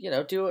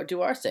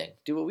 do our thing,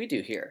 do what we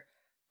do here.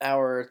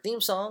 Our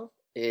theme song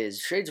is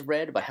Shades of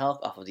Red by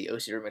Halk off of the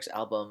OC Remix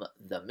album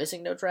The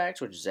Missing No Tracks,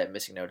 which is at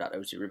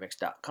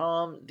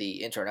missingno.ocremix.com.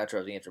 The intro and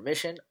outro of the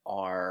intermission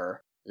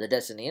are The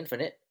Destiny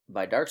Infinite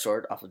by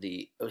Darksword off of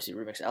the OC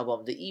Remix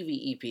album The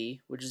Eevee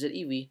EP, which is at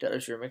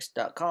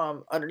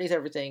eevee.ocremix.com. Underneath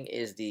everything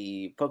is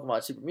the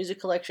Pokemon Super Music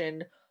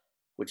Collection,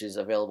 which is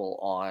available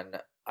on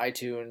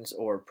iTunes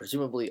or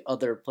presumably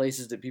other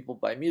places that people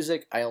buy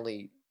music. I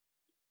only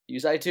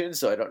use iTunes,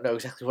 so I don't know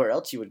exactly where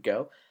else you would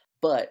go.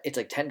 But it's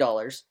like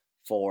 $10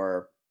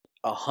 for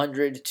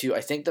 100 to,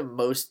 I think the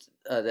most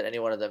that any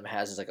one of them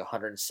has is like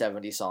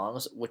 170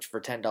 songs, which for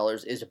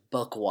 $10 is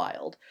buck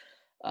wild.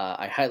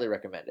 I highly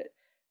recommend it.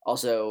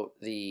 Also,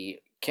 the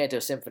Kanto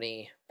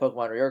Symphony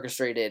Pokemon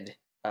Reorchestrated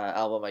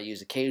album I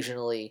use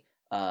occasionally.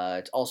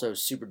 It's also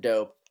super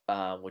dope,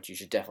 which you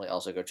should definitely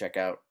also go check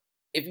out.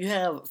 If you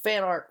have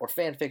fan art or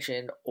fan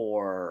fiction,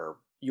 or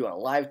you want to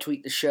live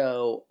tweet the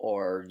show,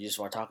 or you just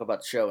want to talk about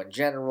the show in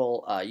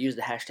general, use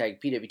the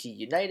hashtag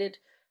PWTUnited.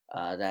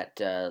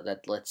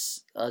 That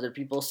lets other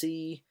people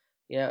see,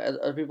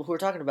 other people who are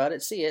talking about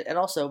it see it, and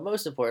also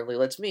most importantly,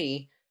 lets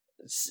me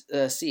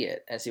see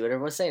it and see what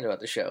everyone's saying about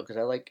the show, because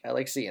I like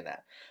seeing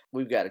that.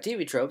 We've got a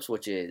TV Tropes,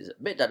 which is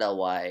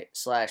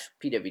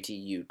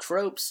bit.ly/PWTU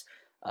Tropes.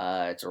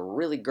 It's a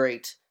really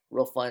great,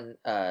 real fun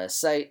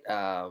site.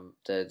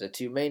 The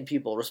two main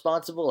people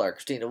responsible are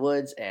Christina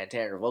Woods and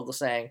Tanner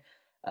Vogelsang.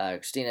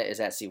 Christina is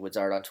at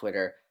CWoodsArt on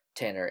Twitter.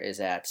 Tanner is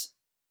at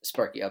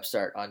Sparky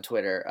Upstart on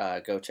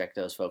Twitter. Go check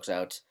those folks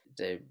out.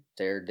 They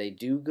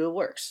do good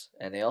works,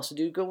 and they also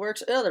do good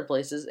works in other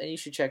places, and you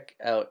should check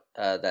out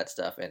that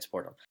stuff and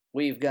support them.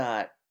 We've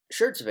got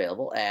shirts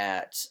available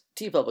at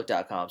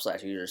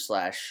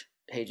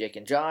tpublic.com/user/Hey Jake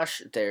and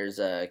Josh. There's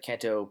a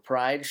Kanto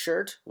Pride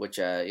shirt, which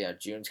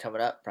June's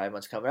coming up, Pride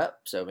Month's coming up,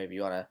 so maybe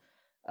you want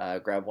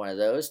to grab one of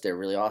those. They're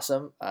really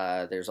awesome.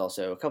 There's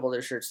also a couple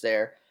other shirts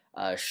there.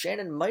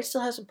 Shannon might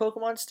still have some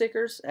Pokemon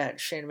stickers at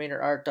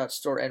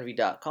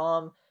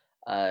shannonmaynardart.storeenvy.com.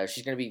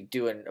 She's going to be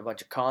doing a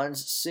bunch of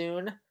cons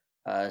soon,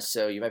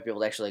 so you might be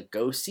able to actually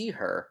go see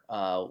her.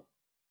 I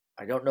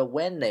don't know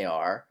when they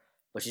are,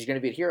 but she's going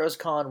to be at Heroes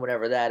Con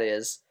whenever that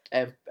is,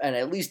 and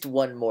at least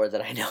one more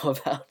that I know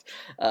about.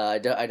 I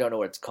don't know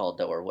what it's called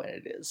though, or when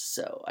it is,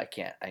 so I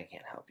can't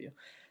help you.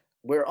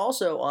 We're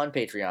also on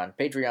Patreon,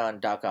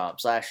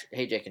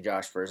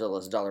 patreon.com/HeyJakeandJosh for as little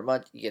as $1 a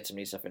month. You get some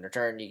new stuff in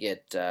return. You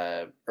get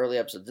early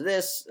episodes of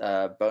this,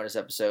 bonus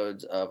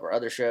episodes of our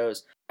other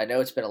shows. I know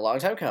it's been a long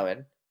time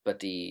coming, but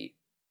the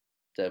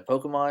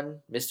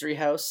Pokemon Mystery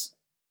House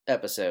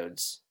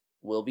episodes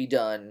will be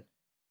done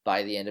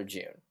by the end of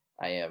June.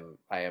 I am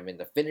in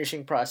the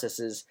finishing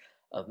processes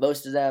of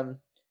most of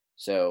them,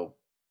 so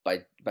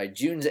by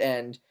June's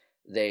end,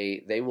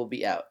 they will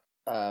be out.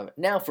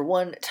 Now, for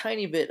one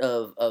tiny bit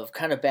of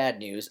kind of bad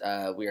news,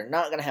 we are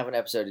not going to have an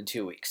episode in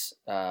 2 weeks.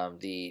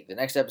 The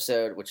next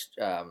episode, which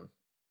Joe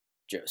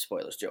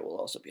will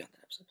also be on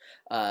that episode.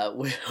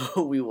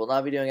 We will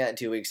not be doing that in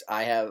 2 weeks.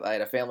 I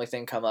had a family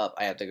thing come up.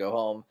 I have to go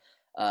home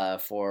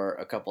for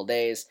a couple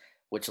days,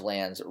 which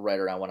lands right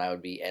around when I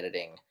would be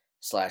editing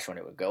 / when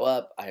it would go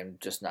up. I'm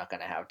just not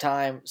going to have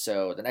time.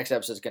 So the next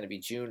episode is going to be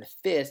June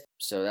 5th.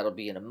 So that'll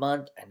be in a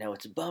month. I know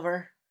it's a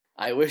bummer.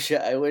 I wish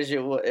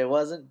it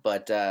wasn't,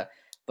 but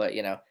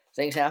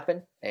things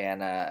happen,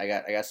 and I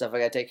got stuff I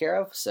got to take care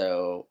of.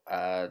 So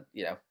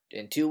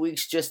in 2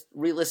 weeks, just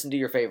re-listen to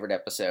your favorite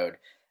episode,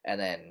 and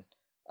then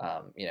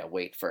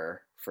wait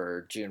for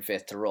June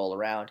 5th to roll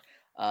around.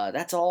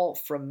 That's all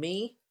from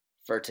me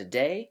for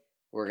today.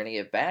 We're gonna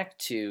get back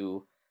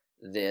to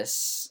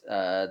this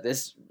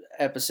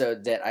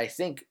episode that I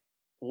think,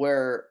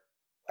 where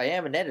I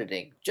am in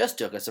editing, just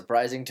took a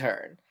surprising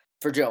turn.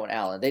 For Joe and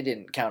Alan, they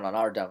didn't count on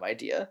our dumb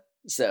idea.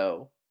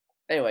 So,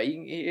 anyway,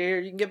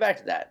 you can get back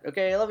to that.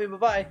 Okay, I love you.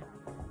 Bye-bye.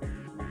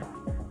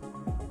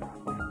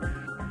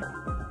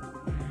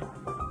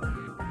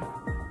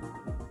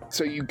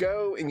 So you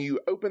go and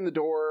you open the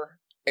door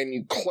and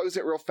you close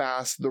it real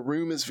fast. The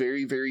room is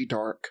very, very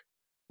dark.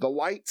 The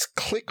lights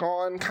click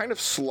on kind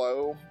of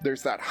slow.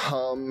 There's that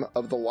hum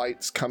of the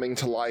lights coming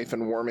to life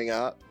and warming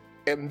up.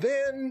 And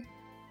then,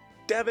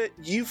 Devitt,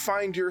 you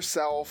find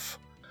yourself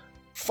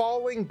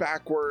falling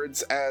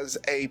backwards as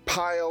a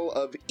pile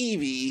of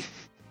Eevee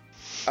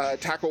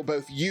tackle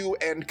both you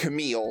and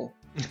Camille.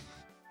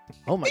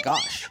 Oh my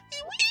gosh.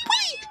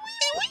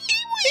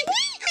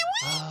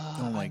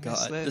 Oh my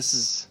god.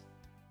 This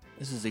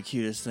is the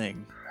cutest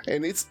thing.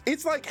 And it's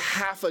like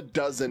half a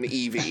dozen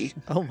Eevee.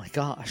 Oh my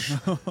gosh.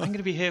 I'm going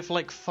to be here for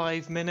like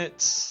 5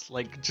 minutes,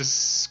 like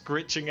just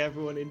scritching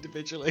everyone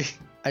individually.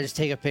 I just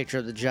take a picture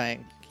of the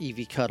giant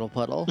Eevee cuddle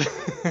puddle.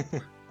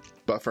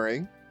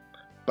 Buffering.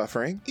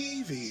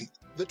 Eevee,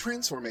 the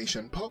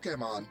transformation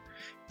Pokemon.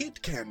 It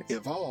can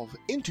evolve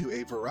into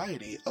a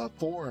variety of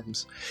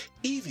forms.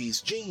 Eevee's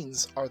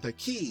genes are the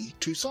key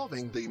to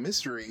solving the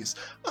mysteries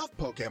of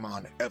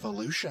Pokemon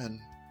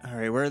evolution. All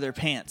right, where are their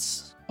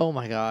pants? Oh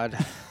my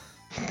god.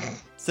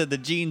 Said the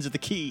genes are the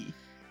key.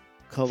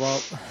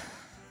 Cobalt.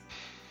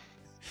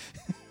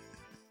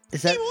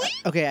 Is that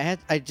okay?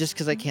 I just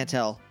because I can't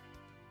tell.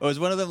 Oh, is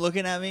one of them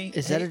looking at me?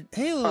 Is that a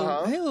hey,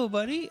 little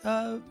buddy?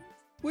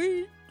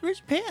 Where's your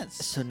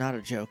pants? So not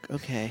a joke.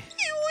 Okay.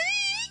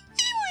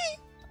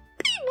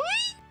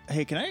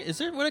 Hey, can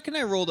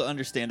I roll to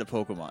understand a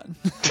Pokemon?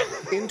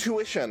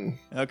 Intuition.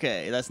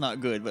 Okay, that's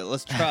not good, but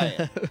let's try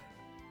it.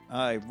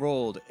 I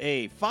rolled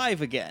a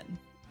 5 again.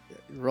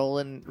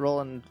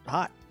 Rolling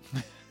hot.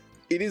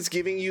 It is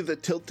giving you the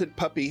tilted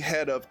puppy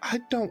head of,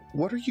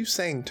 what are you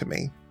saying to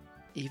me?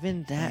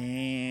 Even that.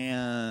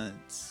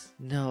 Ants.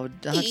 No,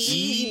 not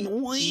saying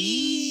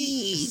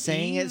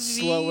it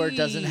slower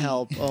doesn't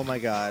help. Oh my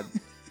god.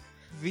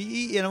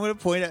 V, and I'm gonna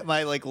point at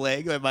my leg,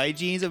 my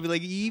jeans. I'll be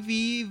like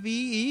Eevee,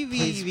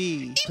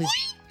 Eevee.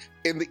 Please.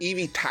 And the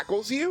Eevee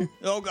tackles you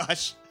Oh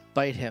gosh.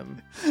 Bite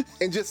him.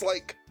 and just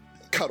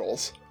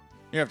cuddles.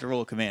 You have to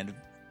roll a command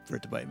for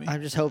it to bite me.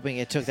 I'm just hoping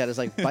it took that as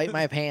bite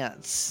my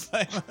pants.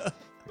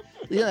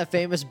 You know that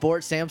famous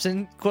Bort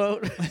Sampson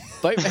quote?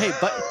 Bite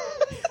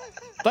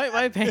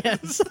my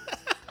pants.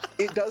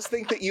 It does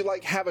think that you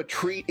have a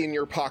treat in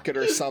your pocket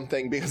or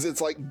something because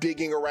it's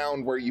digging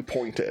around where you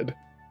pointed.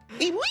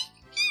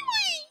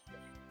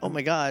 Oh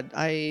my god,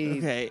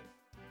 Okay.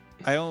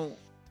 I don't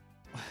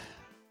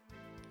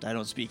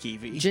speak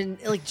Eevee.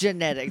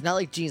 Genetics,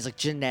 not genes,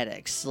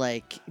 genetics,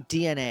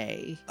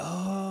 DNA.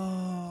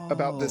 Oh.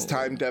 About this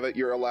time, Devitt,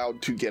 you're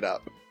allowed to get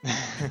up.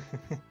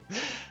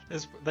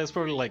 There's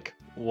probably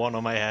one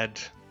on my head.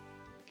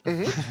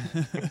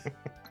 Mm-hmm.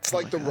 It's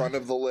the run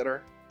of the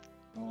litter.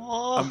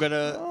 I'm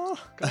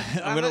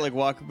gonna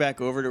walk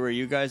back over to where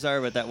you guys are,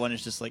 but that one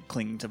is just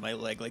clinging to my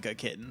leg like a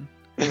kitten.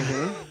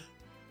 Mm-hmm.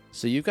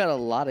 So you've got a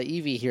lot of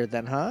Eevee here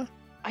then, huh?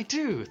 I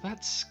do.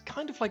 That's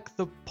kind of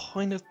the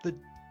point of the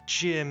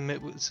gym.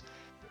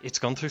 It's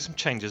gone through some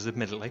changes,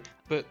 admittedly,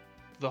 but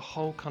the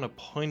whole kind of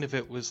point of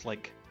it was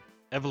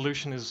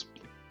evolution is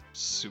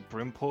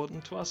super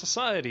important to our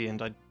society,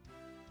 and I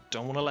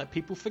don't want to let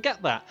people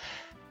forget that.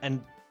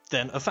 And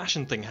then a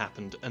fashion thing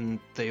happened, and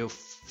they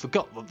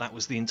forgot that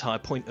was the entire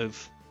point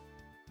of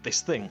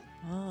this thing.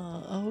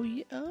 Oh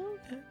yeah.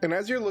 Okay. And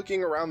as you're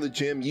looking around the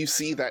gym, you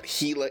see that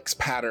helix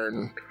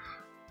pattern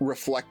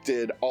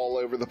reflected all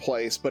over the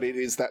place, but it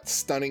is that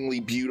stunningly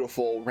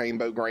beautiful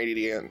rainbow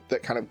gradient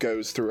that kind of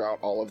goes throughout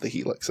all of the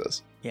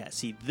helixes. Yeah,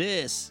 see,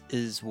 this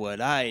is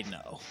what I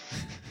know.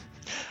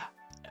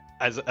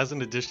 As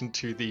an addition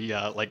to the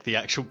the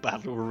actual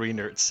battle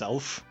arena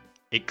itself,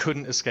 it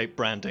couldn't escape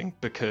branding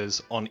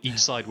because on each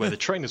side where the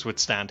trainers would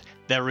stand,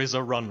 there is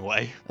a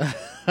runway.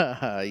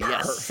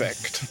 Yes.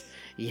 Perfect.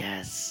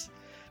 Yes.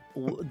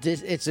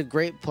 It's a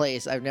great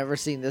place. I've never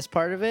seen this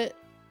part of it.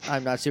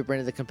 I'm not super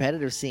into the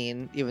competitive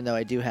scene, even though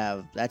I do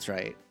have, that's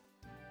right,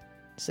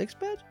 6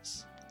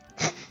 badges?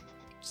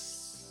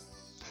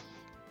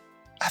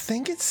 I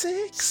think it's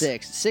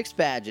 6. 6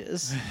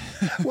 badges.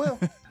 Well,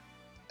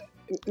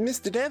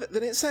 Mr. Devitt,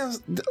 then it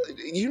sounds,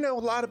 you know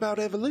a lot about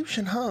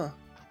evolution, huh?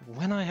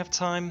 When I have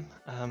time,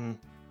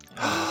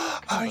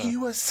 Are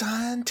you a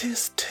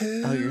scientist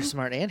too? Oh, you're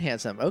smart and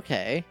handsome.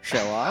 Okay,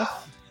 show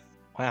off.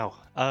 Wow.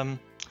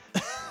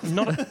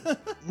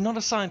 Not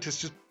a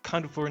scientist, just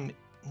kind of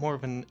more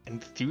of an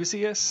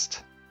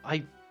enthusiast.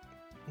 I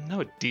know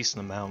a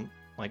decent amount,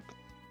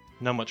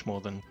 not much more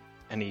than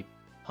any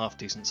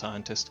half-decent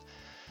scientist.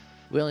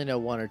 We only know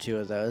 1 or 2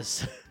 of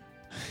those.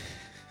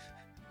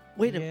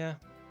 Wait yeah.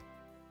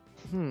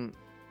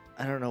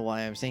 I don't know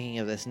why I'm thinking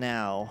of this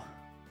now.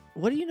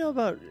 What do you know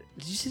about...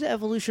 Did you see the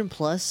Evolution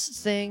Plus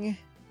thing?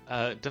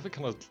 Devitt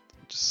kind of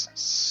just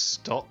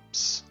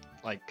stops,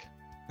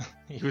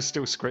 he was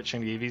still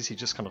scritching the EVs, he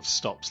just kind of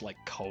stops,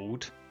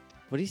 cold.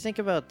 What do you think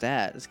about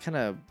that? It's kind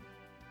of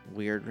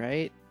weird,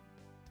 right?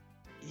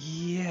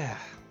 Yeah.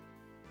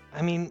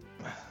 I mean,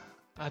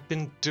 I've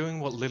been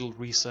doing what little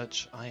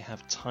research I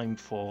have time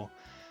for,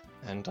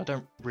 and I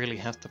don't really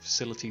have the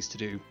facilities to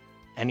do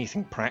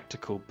anything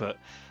practical, but,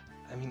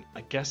 I mean,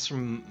 I guess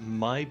from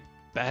my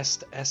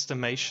best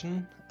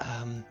estimation,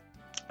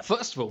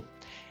 first of all,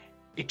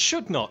 it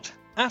should not,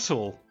 at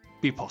all,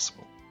 be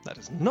possible. That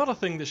is not a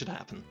thing that should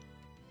happen.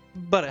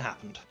 But it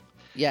happened.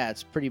 Yeah,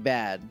 it's pretty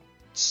bad.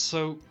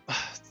 So,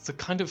 the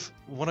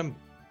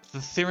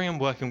theory I'm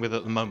working with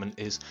at the moment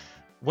is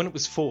when it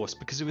was forced,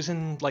 because it was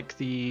in,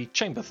 the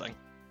chamber thing.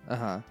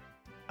 Uh-huh.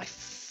 I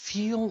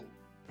feel...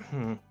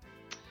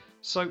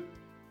 So,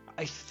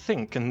 I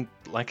think, and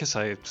like I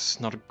say, it's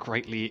not a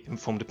greatly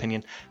informed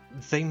opinion,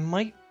 they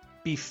might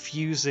be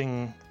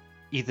fusing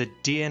either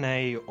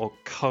DNA or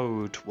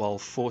code while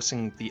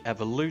forcing the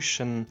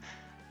evolution.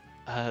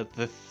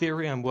 The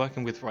theory I'm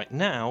working with right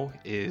now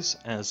is,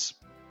 as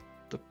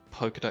the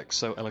Pokedex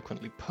so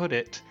eloquently put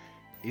it,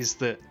 is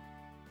that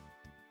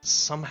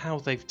somehow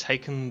they've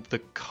taken the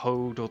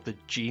code or the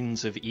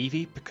genes of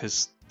Eevee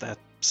because they're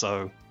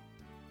so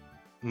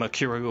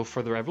mercurial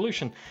for their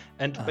evolution,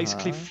 and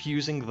basically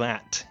fusing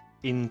that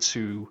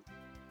into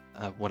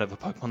whatever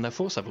Pokemon they're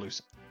force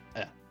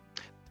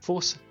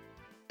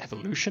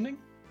evolutioning?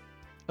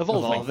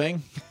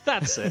 Evolving.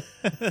 That's it.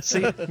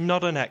 See,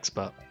 not an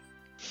expert.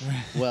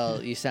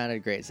 Well, you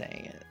sounded great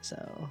saying it,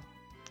 so...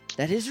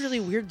 That is really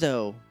weird,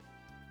 though.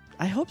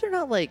 I hope they're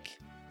not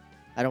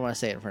I don't want to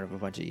say it in front of a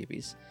bunch of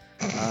Eevees.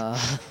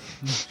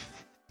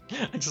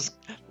 I just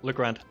look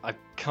around. I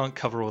can't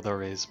cover all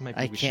there is. Maybe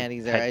I we can't should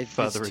either. head It's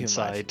further too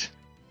inside. much.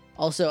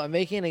 Also, I'm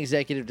making an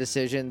executive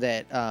decision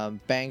that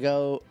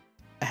Bango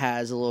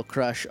has a little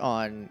crush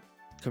on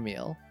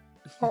Camille.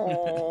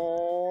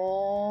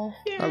 Aww.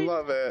 I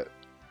love it.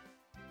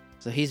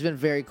 So he's been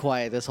very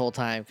quiet this whole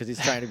time because he's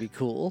trying to be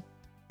cool.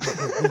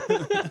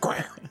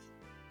 What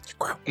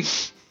are you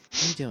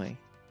doing?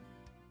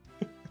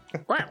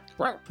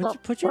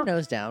 Put your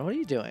nose down. What are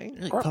you doing?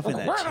 You're like puffing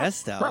that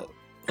chest out.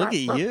 Look at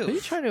you. Who are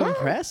you trying to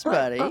impress,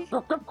 buddy?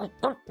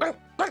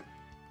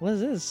 What is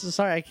this?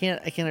 Sorry, I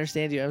can't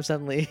understand you. I'm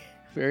suddenly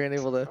very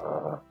unable to.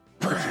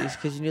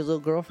 Because you need a little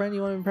girlfriend.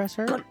 You want to impress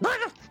her?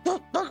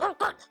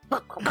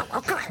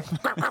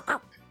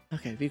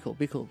 Okay, be cool.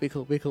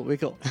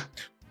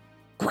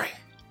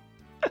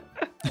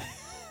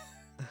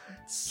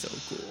 So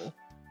cool.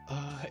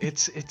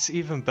 It's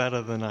even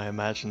better than I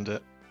imagined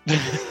it.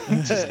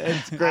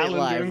 It's great Alan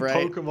live, doing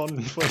right? Pokemon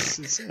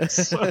voices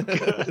is so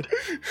good.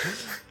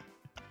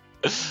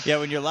 Yeah,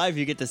 when you're live,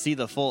 you get to see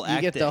the full You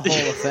acting. get the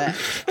whole effect.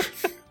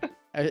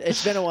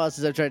 It's been a while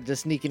since I've tried to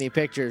sneak any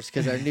pictures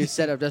because our new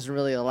setup doesn't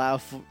really allow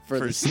for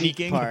the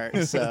sneaking sneak part.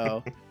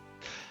 So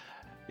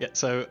Yeah,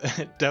 so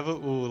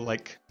Devitt will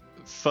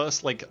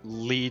first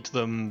lead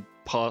them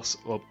past,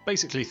 or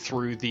basically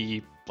through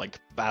the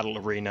battle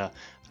arena,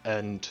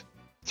 and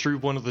through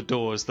one of the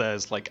doors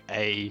there's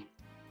a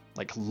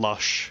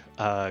lush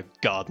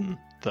garden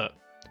that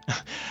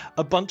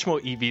a bunch more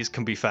EVs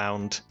can be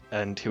found,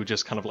 and he'll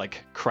just kind of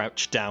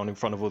crouch down in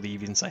front of all the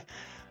EVs and say,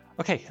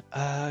 okay,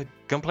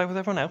 go and play with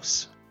everyone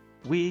else.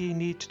 We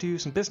need to do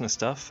some business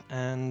stuff,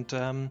 and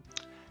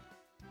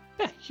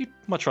yeah, you'd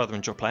much rather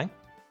enjoy playing.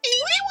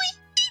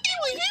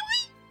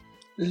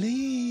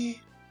 Lee.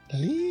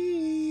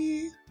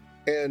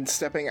 And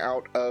stepping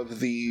out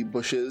of the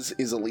bushes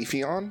is a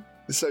Leafeon.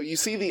 So you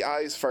see the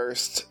eyes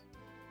first,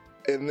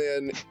 and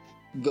then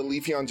the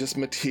Leafeon just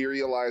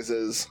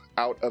materializes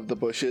out of the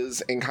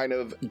bushes and kind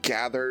of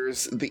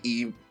gathers the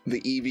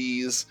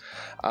EVs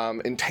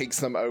and takes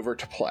them over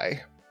to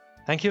play.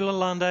 Thank you,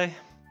 Lalande.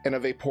 And a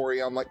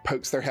Vaporeon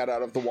pokes their head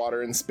out of the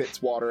water and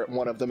spits water at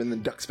one of them and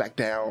then ducks back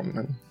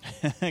down.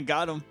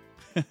 Got him.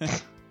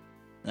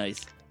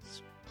 Nice.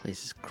 this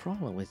place is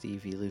crawling with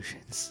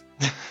evolutions.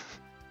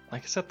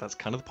 Like I said, that's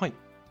kind of the point.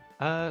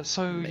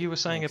 So you were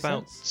saying makes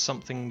about sense.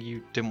 something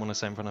you didn't want to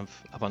say in front of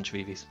a bunch of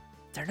EVs.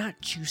 They're not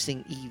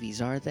juicing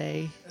Eevees, are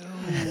they?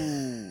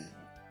 Hmm.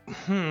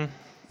 I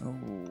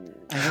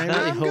really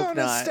I'm hope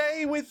gonna not.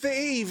 stay with the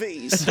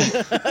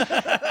EVs.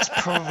 That's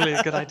probably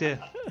a good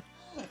idea.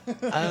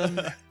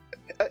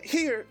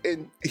 Here,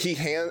 and he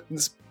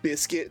hands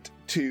Biscuit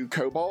to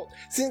Cobalt,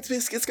 since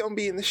Biscuit's gonna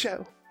be in the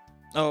show.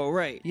 Oh,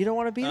 right. You don't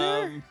want to be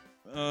there?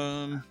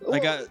 I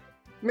got...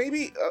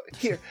 Maybe,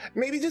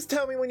 maybe just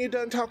tell me when you're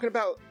done talking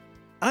about...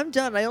 I'm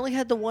done. I only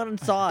had the one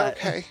thought.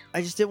 Okay.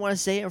 I just didn't want to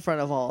say it in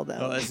front of all of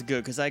them. Oh, that's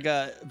good, because I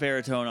got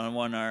Baritone on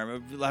one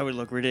arm. I would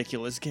look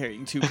ridiculous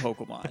carrying two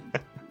Pokemon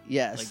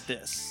Yes. like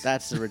this.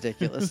 That's the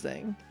ridiculous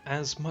thing.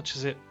 As much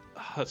as it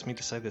hurts me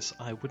to say this,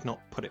 I would not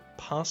put it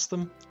past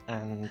them,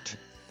 and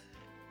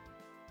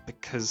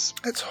because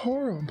That's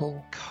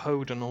horrible.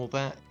 code and all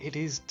that, it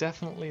is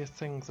definitely a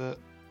thing that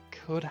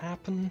could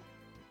happen.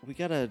 We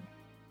gotta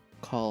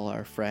call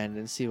our friend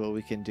and see what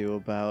we can do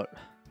about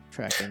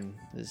tracking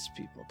these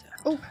people down.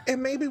 Oh,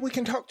 and maybe we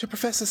can talk to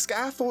Professor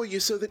Sky for you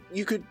so that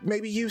you could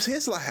maybe use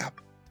his lab.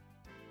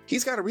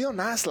 He's got a real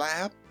nice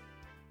lab.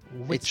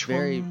 Which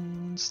very-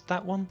 one's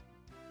that one?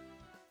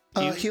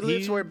 He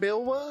lives where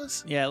Bill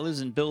was? Yeah, it lives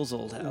in Bill's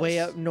old house. Way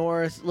up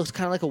north, looks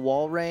kind of like a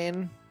wall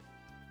rain.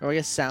 Or I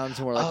guess sounds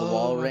more like a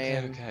wall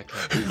rain.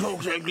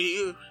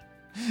 Okay.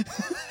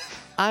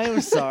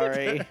 I'm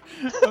sorry.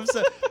 I'm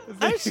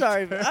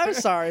sorry. I'm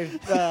sorry,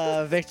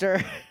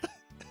 Victor.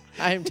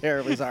 I'm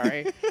terribly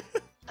sorry.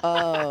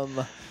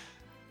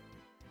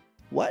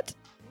 What?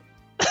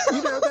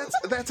 You know,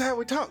 that's how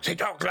we talk. She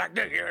talks like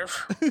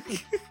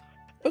this.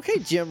 Okay,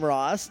 Jim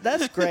Ross,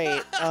 that's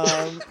great.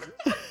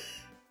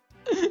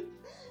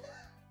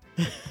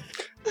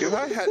 If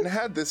I hadn't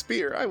had this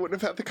beer, I wouldn't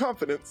have had the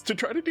confidence to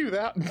try to do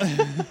that.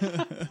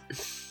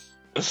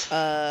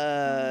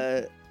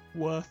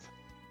 Worth.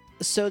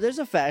 So there's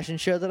a fashion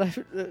show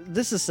that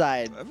this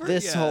aside,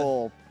 this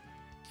whole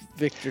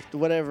Victor,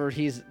 whatever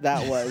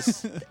that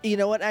was. You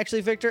know what?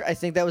 Actually, Victor, I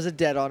think that was a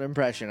dead-on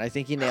impression. I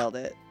think you nailed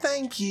it.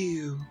 Thank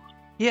you.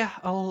 Yeah,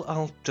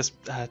 I'll just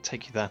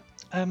take you there.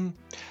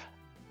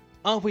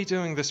 Are we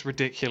doing this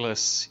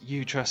ridiculous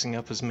you dressing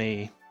up as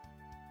me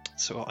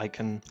so I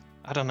can,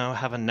 I don't know,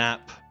 have a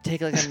nap?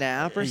 Take like a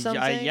nap or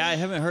something? I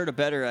haven't heard a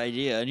better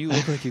idea, and you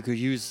look like you could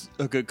use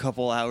a good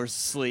couple hours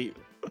sleep.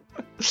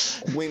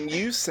 When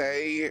you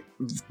say,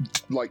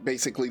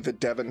 basically the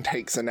Devon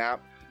takes a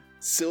nap,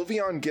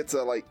 Sylveon gets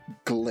a,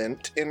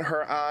 glint in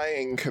her eye,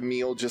 and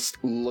Camille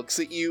just looks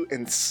at you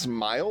and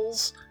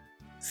smiles.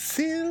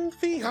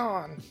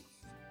 Sylveon!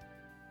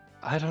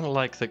 I don't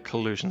like that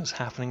collusion is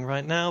happening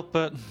right now,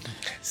 but...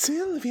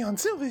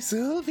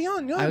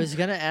 Sylveon! I was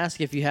gonna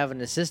ask if you have an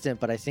assistant,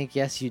 but I think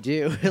yes, you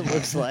do. It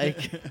looks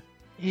like.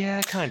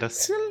 Yeah, kind of.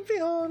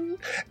 Sylveon!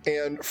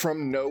 And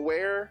from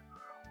nowhere,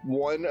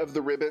 one of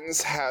the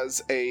ribbons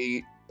has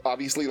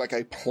obviously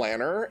a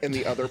planner, and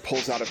the other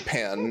pulls out a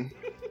pen.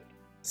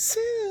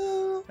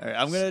 All right,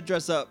 I'm gonna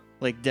dress up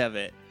like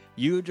Devitt.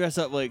 You dress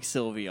up like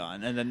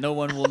Sylveon, and then no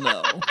one will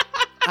know.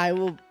 I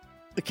will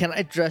can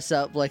I dress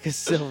up like a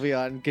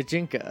Sylveon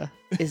Gajinka?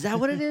 Is that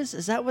what it is?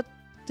 Is that what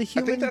the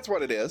human? I think that's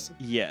what it is.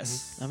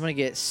 Yes. I'm gonna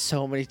get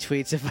so many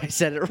tweets if I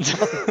said it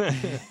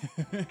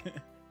wrong.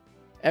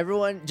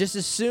 Everyone, just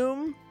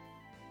assume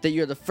that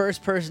you're the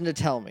first person to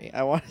tell me.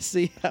 I want to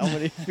see how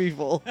many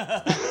people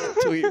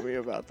tweet me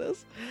about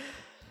this.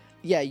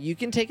 Yeah, you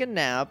can take a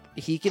nap.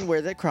 He can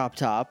wear that crop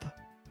top.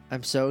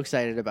 I'm so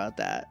excited about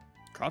that.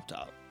 Crop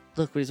top.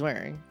 Look what he's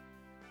wearing.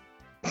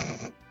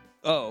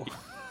 Oh.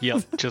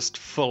 Yep, just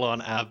full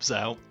on abs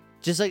out.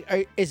 Just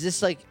like, is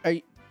this like,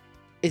 is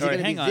it going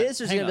to be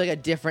this, or is it going to be like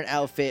a different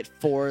outfit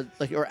for,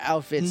 like, or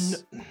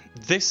outfits?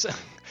 This,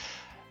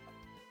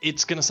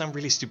 it's going to sound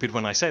really stupid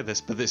when I say this,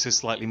 but this is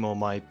slightly more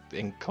my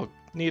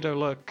incognito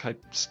look. I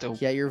still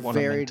you're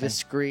very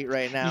discreet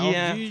right now.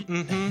 Yeah.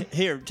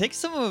 Here, take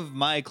some of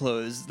my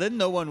clothes. Then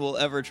no one will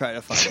ever try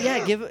to find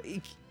Yeah,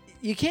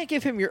 you can't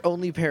give him your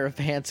only pair of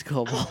pants,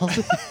 Cobalt.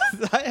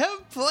 I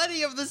have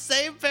plenty of the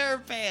same pair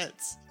of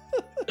pants.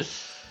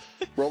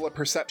 Roll a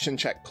perception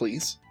check,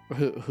 please.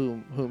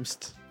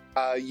 Whomst?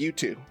 You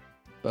two.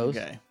 Both?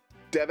 Okay.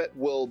 Devitt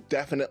will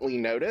definitely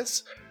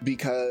notice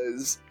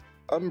because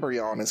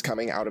Umbreon is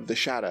coming out of the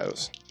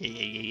shadows.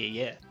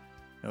 Yeah.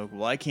 Oh,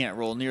 well, I can't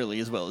roll nearly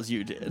as well as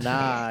you did.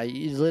 Nah,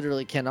 you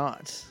literally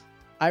cannot.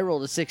 I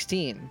rolled a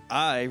 16.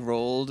 I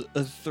rolled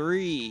a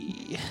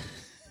 3.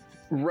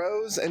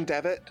 Rose and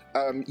Devitt,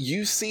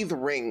 you see the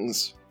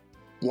rings,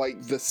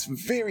 like this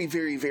very,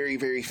 very, very,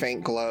 very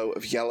faint glow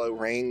of yellow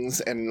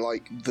rings and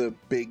like the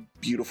big,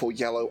 beautiful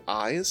yellow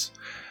eyes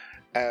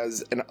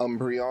as an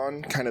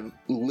Umbreon kind of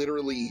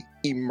literally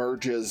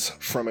emerges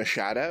from a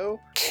shadow,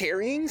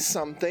 carrying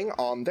something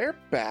on their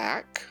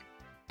back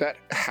that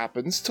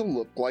happens to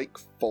look like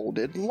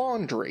folded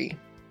laundry.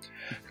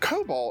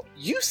 Cobalt,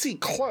 you see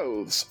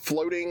clothes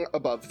floating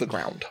above the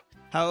ground.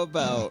 How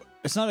about,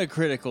 it's not a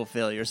critical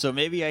failure, so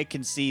maybe I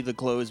can see the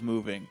clothes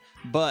moving,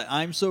 but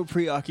I'm so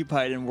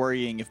preoccupied and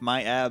worrying if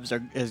my abs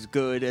are as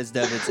good as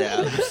Devitt's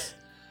abs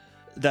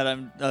that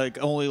I'm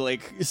like only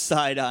like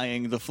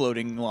side-eyeing the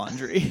floating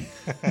laundry.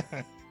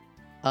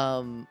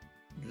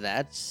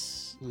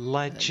 That's...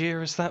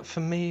 Ligeia, is that for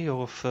me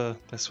or for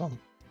this one?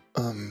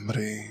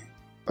 Umbreon.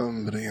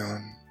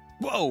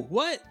 Whoa,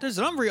 what? There's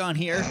an Umbreon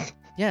here.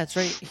 Yeah, it's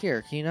right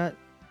here. Can you not...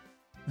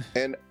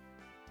 And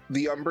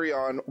the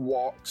Umbreon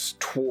walks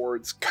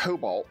towards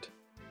Cobalt,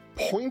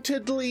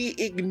 pointedly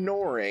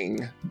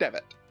ignoring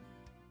Devitt.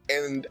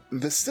 And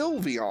the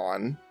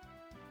Sylveon...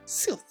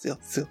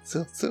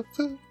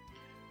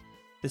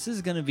 This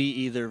is going to be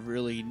either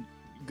really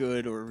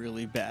good or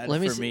really bad for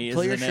me,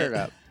 pull your isn't shirt it?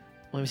 up.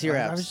 Let me see your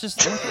abs. I was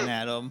just looking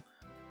at him.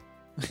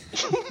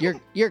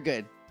 You're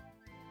good.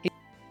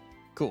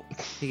 Cool.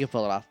 You can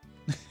pull it off.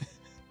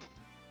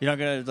 You're not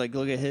gonna like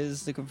look at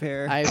his to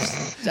compare?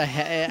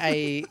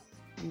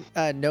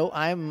 No,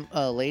 I'm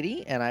a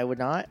lady, and I would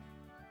not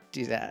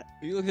do that.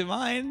 You look at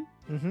mine.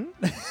 Mm-hmm.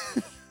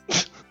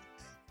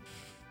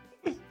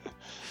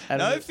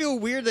 Now I feel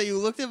weird that you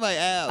looked at my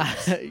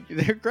abs.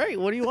 They're great.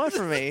 What do you want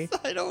from me?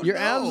 I don't Your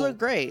know. abs look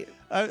great.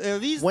 Are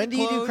these When the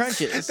do you do clothes?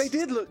 crunches? They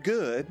did look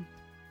good.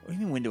 What do you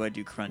mean, when do I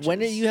do crunches? When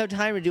do you have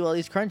time to do all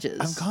these crunches?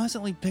 I'm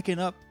constantly picking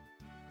up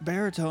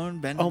baritone,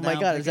 bending Oh my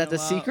down, god, is that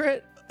picking the them up.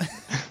 secret?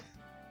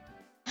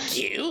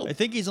 I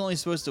think he's only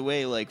supposed to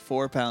weigh like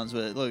 4 pounds,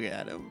 but look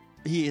at him.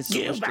 He is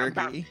so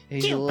jerky.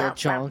 He's a little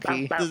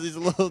chonky. He's a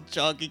little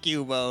chonky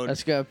Cubone.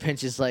 Let's go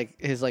pinch his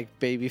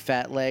baby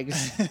fat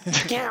legs.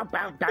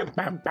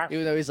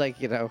 Even though he's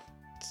like,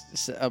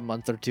 a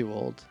month or two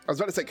old. I was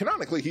about to say,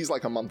 canonically, he's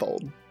like a month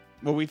old.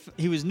 Well,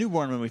 he was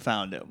newborn when we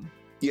found him.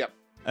 Yep.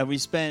 And we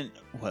spent,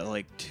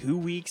 2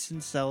 weeks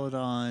in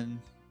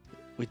Celadon.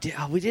 We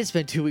did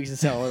spend 2 weeks in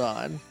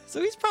Celadon.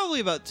 So he's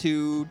probably about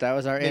 2, That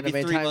was our maybe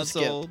anime 3 time months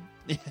skip. old.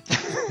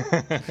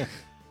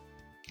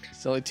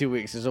 It's only 2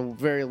 weeks. There's a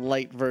very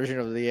light version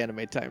of the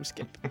anime time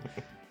skip.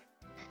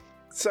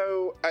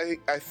 So I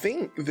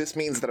think this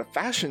means that a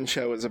fashion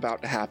show is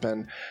about to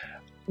happen.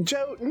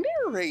 Joe,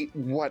 narrate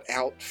what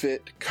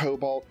outfit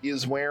Cobalt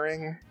is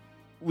wearing.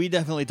 We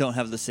definitely don't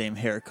have the same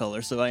hair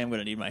color, so I am going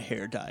to need my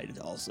hair dyed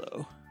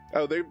also.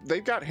 Oh,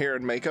 they've got hair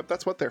and makeup.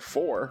 That's what they're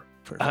for.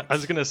 I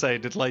was going to say,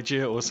 did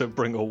Ligeia also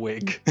bring a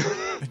wig?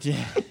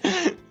 Yeah.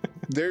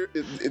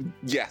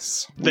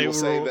 Yes. They We'll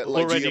say were that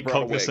Ligeia already brought a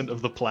wig. cognizant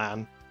of the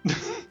plan.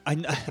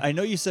 I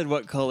know you said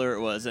what color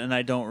it was, and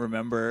I don't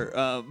remember.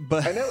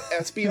 But I know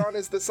Espeon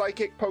is the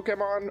psychic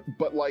Pokemon,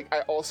 but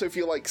I also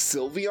feel like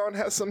Sylveon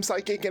has some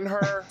psychic in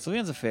her.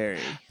 Sylveon's a fairy.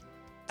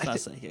 It's not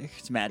psychic.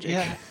 It's magic.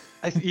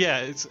 Yeah,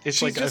 it's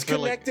She's like just I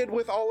feel connected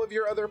with all of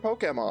your other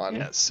Pokemon.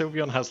 Yeah,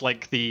 Sylveon has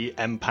the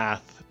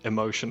empath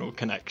emotional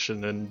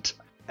connection, and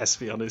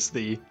Espeon is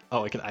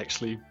I can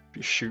actually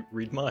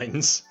read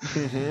minds.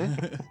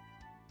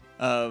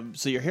 Mm-hmm.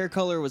 So your hair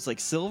color was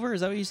silver?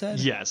 Is that what you said?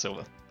 Yeah,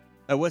 silver.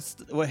 What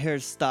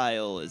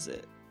hairstyle is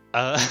it?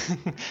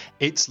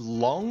 It's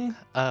long.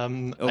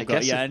 Oh I god,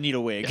 guess yeah, I need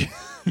a wig.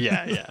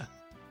 yeah.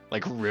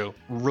 Real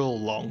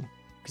long.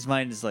 Because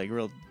mine is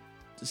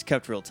just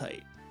kept real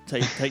tight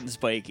and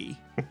spiky.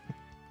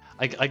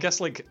 I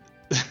guess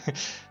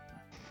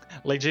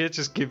Legia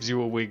just gives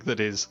you a wig that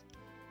is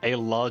a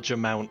large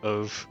amount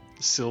of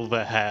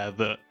silver hair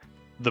that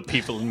the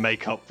people in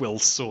makeup will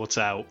sort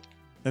out.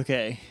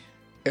 Okay.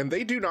 And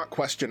they do not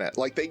question it.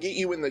 Like, they get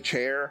you in the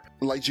chair,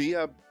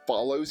 Legia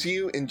follows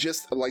you, and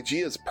just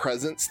Legia's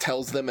presence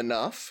tells them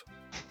enough.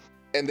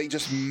 And they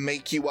just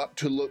make you up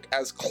to look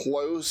as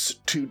close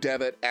to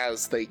Devitt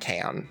as they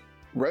can.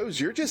 Rose,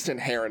 you're just in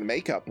hair and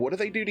makeup. What do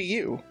they do to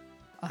you?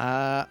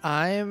 Am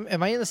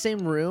I in the same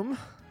room?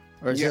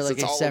 Or is Yes, there like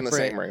it's a all separate... in the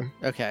same room.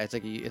 Okay, it's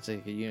like a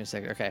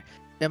unisex. Okay.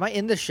 Am I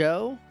in the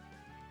show?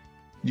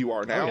 You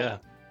are now. Oh, yeah.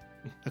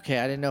 Okay,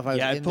 I didn't know if I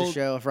was in the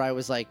show, if I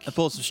was like... I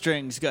pulled some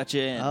strings, got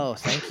you in. Oh,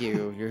 thank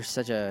you. You're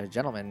such a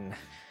gentleman.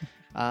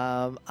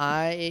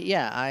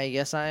 I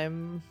guess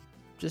I'm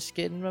just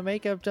getting my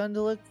makeup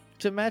done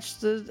to match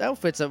the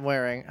outfits I'm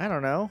wearing. I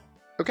don't know.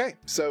 Okay,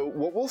 so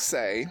what we'll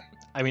say...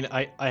 I mean,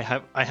 I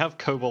have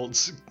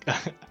Cobalt's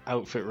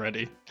outfit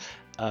ready.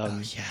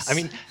 Yes. I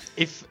mean,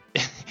 if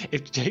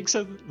Jake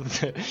said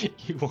that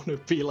you want to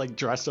be like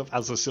dressed up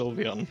as a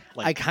Sylveon,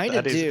 like, I kind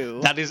of do.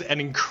 That is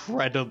an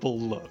incredible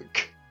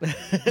look.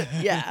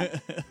 Yeah.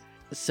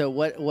 So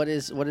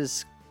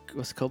what's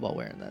Cobalt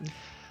wearing then?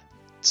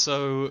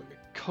 So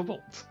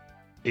Cobalt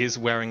is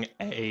wearing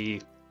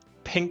a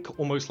pink,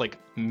 almost like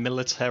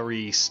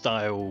military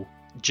style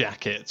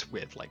jacket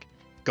with like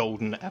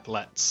golden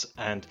epaulets,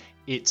 and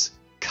it's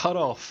cut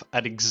off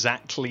at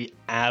exactly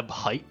ab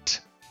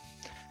height.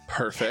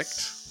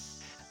 Perfect.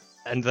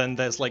 And then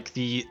there's like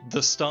the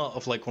start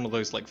of like one of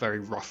those like very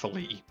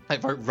ruffly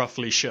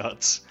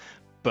shirts,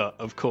 but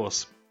of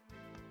course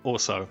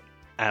also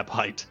ab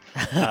height,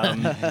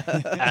 and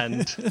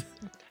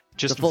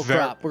just the full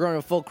crop. We're going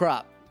to full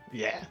crop.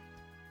 Yeah.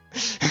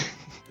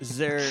 Is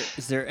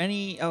there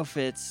any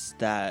outfits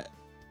that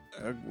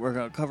we're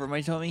gonna cover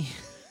my tummy?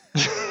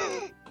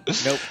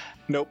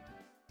 Nope.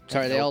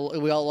 Sorry,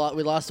 we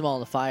lost them all in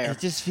the fire. It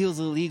just feels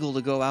illegal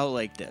to go out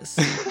like this.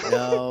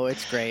 No,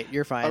 it's great.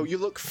 You're fine. Oh, you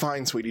look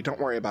fine, sweetie. Don't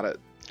worry about it.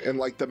 And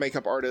like the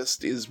makeup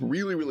artist is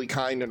really, really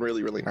kind and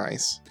really, really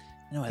nice.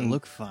 No, I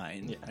look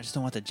fine. Yeah. I just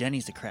don't want the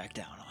Jennies to crack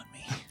down on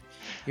me.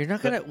 You're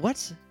not gonna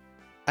what?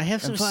 I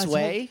have some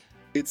sway.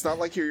 It's not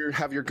like you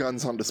have your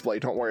guns on display.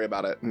 Don't worry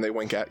about it. And they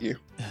wink at you.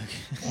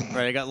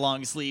 Right, I got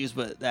long sleeves,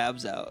 but the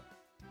abs out.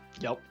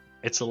 Yep,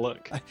 it's a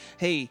look.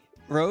 Hey,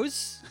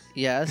 Rose?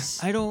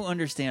 Yes. I don't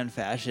understand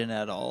fashion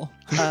at all.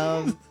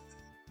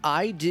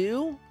 I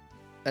do,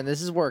 and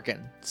this is working.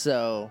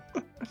 So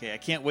okay, I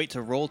can't wait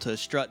to roll to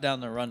strut down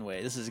the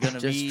runway. This is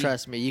gonna be. Just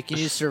trust me. You can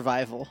use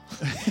survival.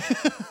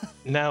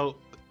 Now,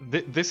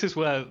 this is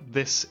where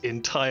this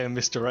entire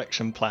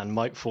misdirection plan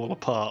might fall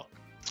apart,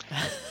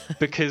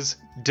 because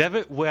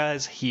Devitt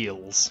wears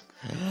heels.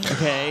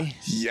 Okay.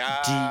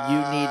 Yeah. Do you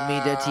need me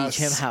to teach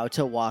him how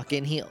to walk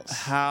in heels?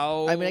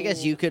 How? I mean, I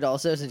guess you could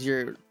also, since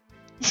you're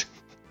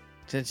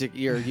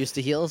used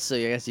to heels, so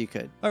I guess you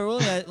could. All right, well,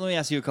 let me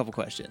ask you a couple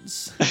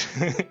questions.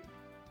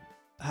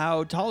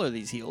 How tall are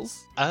these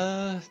heels?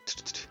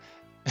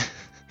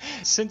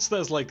 Since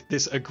there's like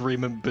this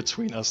agreement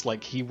between us,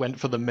 like he went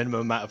for the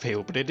minimum amount of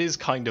heel, but it is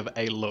kind of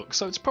a look,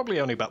 so it's probably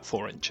only about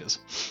 4 inches.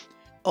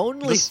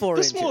 Only 4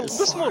 inches.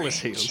 The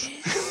smallest heels.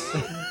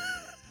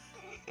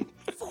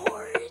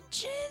 4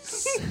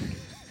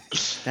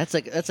 inches. That's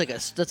like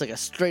a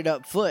straight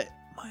up foot.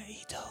 My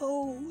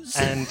toes.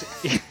 And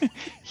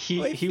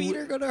my feet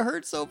are gonna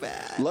hurt so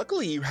bad.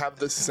 Luckily, you have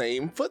the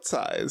same foot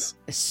size.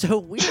 It's so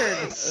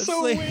weird.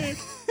 So weird.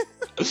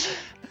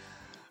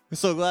 I'm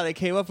so glad I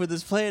came up with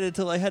this plan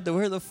until I had to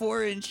wear the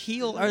 4-inch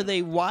heel. Are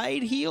they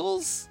wide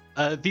heels?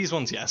 These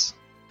ones, yes.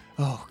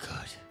 Oh,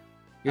 good.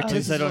 Your At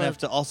least I don't have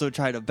to also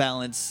try to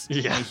balance my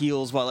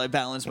heels while I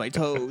balance my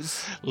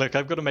toes. Look,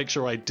 I've got to make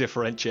sure I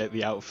differentiate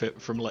the outfit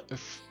from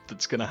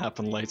that's going to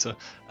happen later.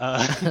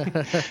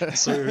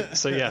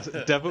 So yes,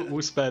 Devitt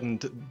will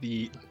spend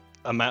the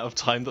amount of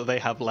time that they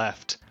have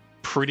left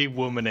pretty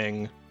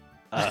womaning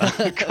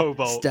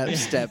Cobalt.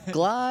 Step,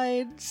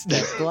 glide.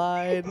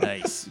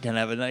 Nice. Gonna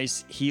have a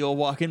nice heel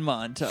walking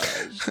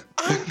montage.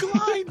 I'm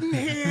gliding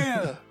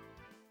here.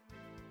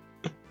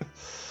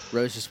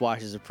 Rose just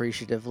watches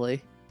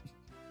appreciatively.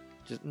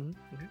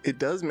 It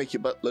does make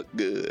your butt look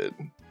good.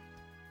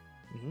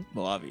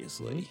 Well,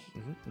 obviously.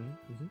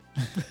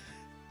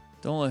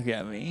 Don't look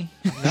at me.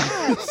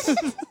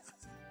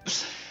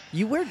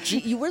 You wear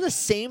the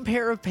same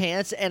pair of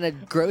pants and a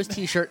gross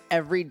t-shirt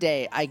every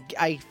day.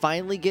 I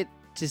finally get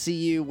to see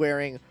you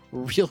wearing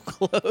real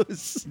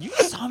clothes. You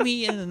saw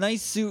me in a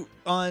nice suit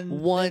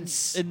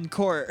once in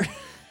court.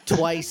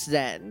 Twice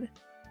then.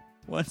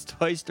 Once,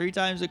 twice, 3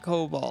 times a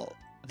Cobalt.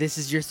 This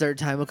is your 3rd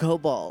time a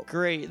Cobalt.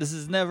 Great. This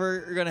is never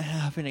gonna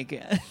happen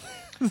again.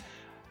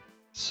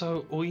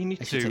 So all you need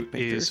to do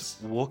is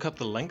walk up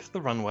the length of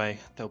the runway.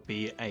 There'll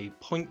be a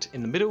point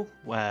in the middle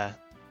where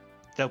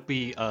there'll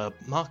be a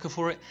marker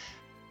for it.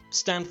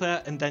 Stand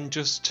there and then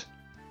just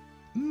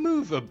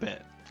move a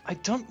bit. I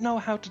don't know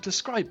how to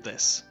describe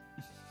this.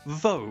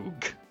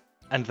 Vogue.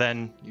 And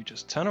then you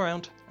just turn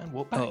around and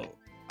walk back. Oh,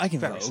 I can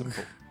Very vogue.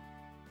 simple.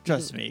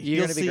 Trust me.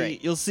 You're gonna be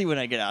great. You'll see when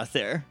I get out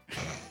there.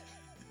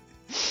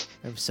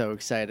 I'm so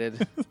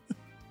excited.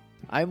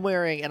 I'm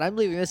wearing, and I'm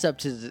leaving this up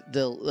to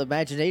the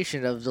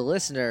imagination of the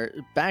listener,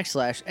 /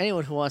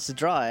 anyone who wants to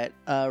draw it.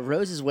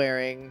 Rose is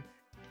wearing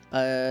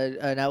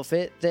an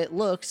outfit that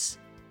looks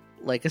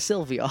like a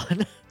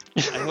Sylveon.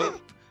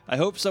 I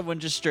hope someone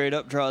just straight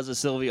up draws a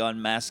Sylveon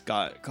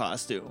mascot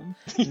costume.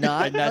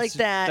 Not like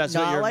that. That's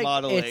not what you're like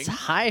modeling. It's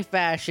high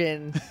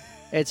fashion.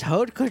 It's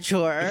haute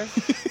couture.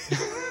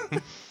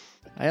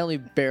 I only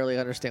barely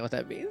understand what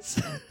that means.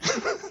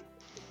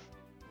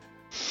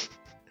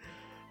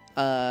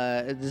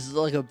 This is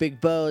like a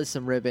big bow,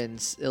 some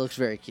ribbons. It looks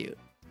very cute.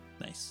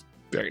 Nice.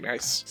 Very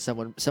nice.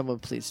 Someone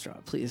please draw,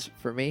 please,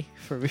 for me,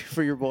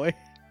 for your boy.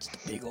 Just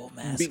a big old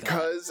mascot.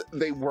 Because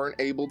they weren't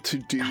able to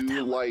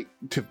do like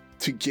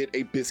to get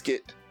a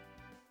biscuit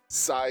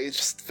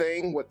sized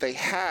thing, what they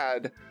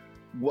had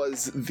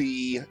was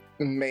the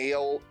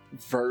male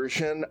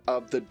version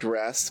of the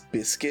dress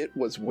Biscuit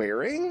was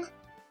wearing.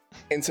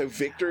 And so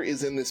Victor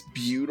is in this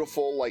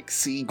beautiful like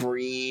sea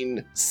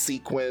green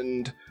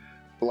sequined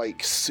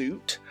like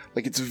suit.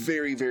 Like it's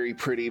very, very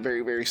pretty,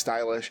 very, very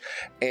stylish.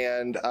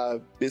 And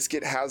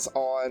Biscuit has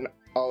on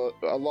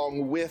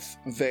along with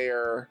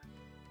their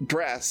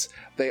dress,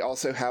 they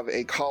also have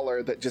a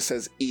collar that just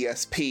says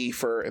ESP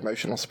for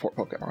emotional support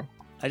Pokemon.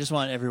 I just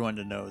want everyone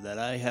to know that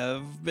I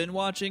have been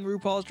watching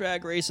RuPaul's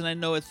Drag Race and I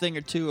know a thing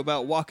or two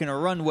about walking a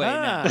runway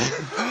now.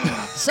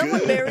 Someone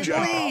Good buried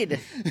job. the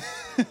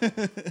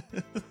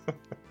lead.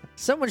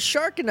 Someone's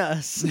sharking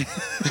us.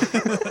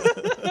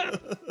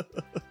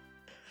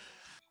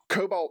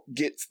 Cobalt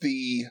gets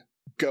the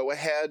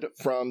go-ahead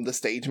from the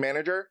stage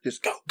manager.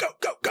 Just go, go,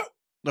 go, go.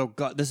 Oh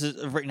god, this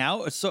is right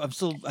now. I feel And like so I'm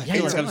still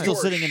you are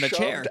sitting in the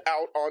chair. shoved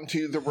out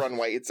onto the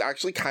runway. It's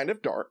actually kind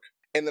of dark,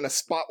 and then a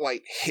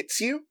spotlight hits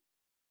you,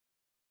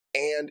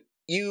 and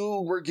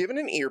you were given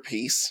an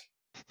earpiece.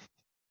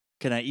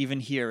 Can I even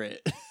hear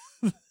it?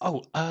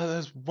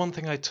 There's one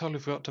thing I totally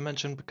forgot to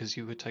mention because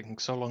you were taking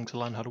so long to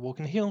learn how to walk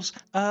in heels.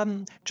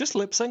 Just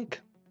lip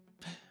sync.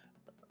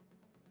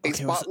 A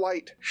Okay,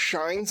 spotlight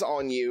shines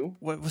on you,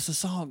 What's the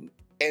song?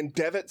 and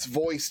Devitt's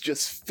voice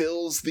just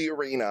fills the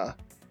arena.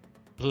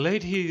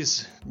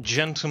 Ladies,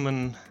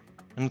 gentlemen,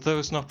 and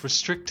those not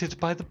restricted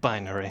by the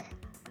binary,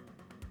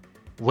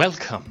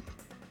 welcome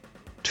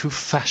to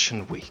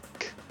Fashion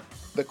Week.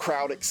 The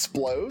crowd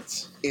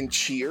explodes in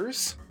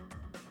cheers.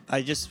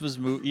 I just was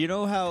moved. You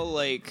know how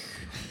like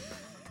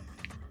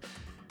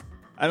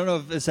I don't know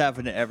if this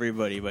happened to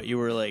everybody, but you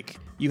were like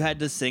you had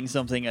to sing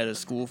something at a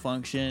school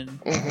function,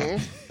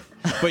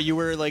 but you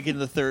were like in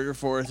the third or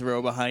fourth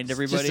row behind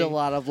everybody. Just a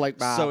lot of like.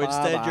 So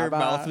instead, your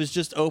mouth was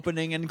just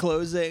opening and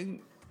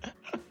closing.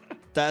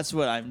 That's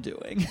what I'm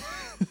doing.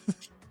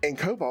 And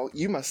Cobalt,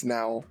 you must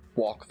now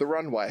walk the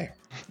runway.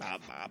 Do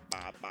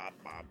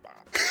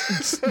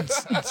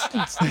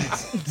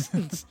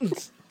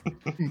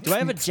I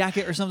have a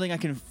jacket or something I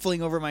can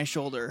fling over my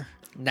shoulder?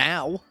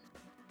 Now.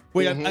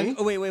 Wait,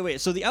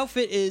 wait. So the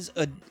outfit is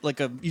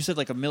you said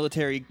like a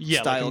military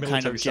style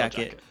kind of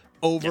jacket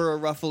over a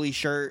ruffly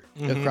shirt.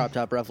 A crop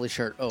top, ruffly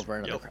shirt over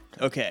another crop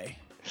top. Okay.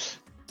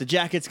 The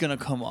jacket's gonna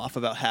come off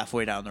about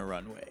halfway down the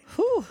runway.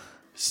 Whew.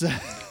 So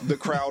The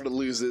crowd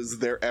loses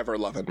their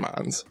ever-loving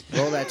minds.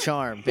 Roll that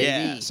charm, baby.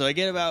 yeah, so I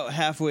get about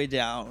halfway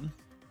down,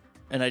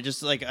 and I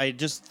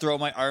just throw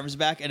my arms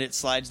back, and it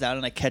slides down,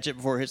 and I catch it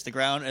before it hits the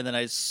ground, and then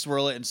I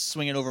swirl it and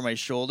swing it over my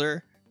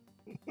shoulder.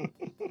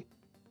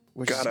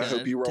 God, I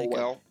hope you roll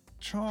well.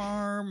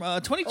 Charm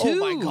 22. Oh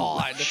my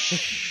god.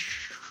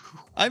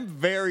 I'm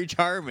very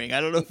charming.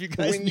 I don't know if you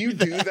guys. When you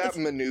do that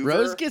maneuver,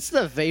 Rose gets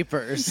the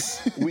vapors.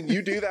 when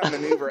you do that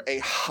maneuver, a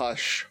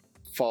hush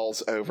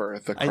falls over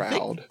the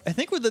crowd. I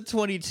think with the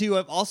 22,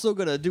 I'm also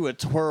gonna do a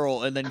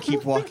twirl and then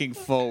keep walking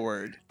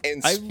forward.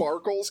 And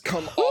sparkles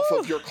come off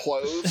of your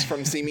clothes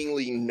from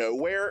seemingly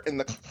nowhere, and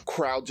the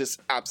crowd just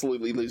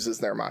absolutely loses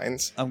their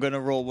minds. I'm gonna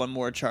roll one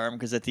more charm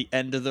because at the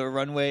end of the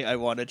runway, I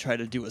want to try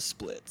to do a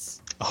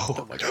splits.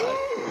 Oh my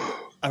god.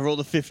 I rolled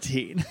a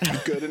 15.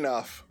 Good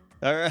enough.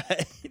 All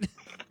right.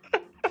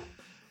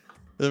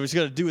 Then we're just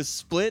gonna do a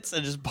splits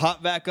and just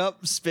pop back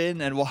up, spin,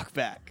 and walk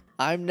back.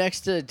 I'm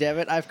next to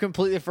Devitt. I've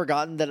completely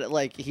forgotten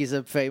that he's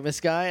a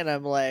famous guy, and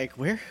I'm like,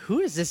 who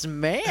is this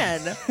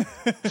man?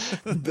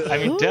 I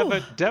mean,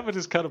 Devitt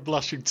is kind of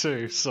blushing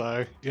too,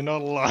 so you're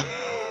not alone.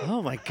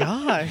 Oh my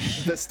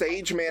gosh. The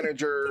stage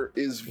manager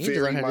is You need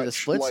to learn very how to do the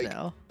much splits like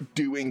now.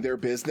 doing their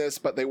business,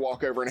 but they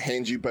walk over and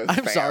hand you both I'm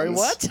fans. sorry,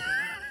 what?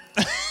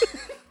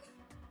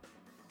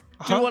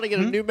 Do you want to get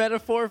a new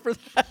metaphor for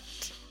that?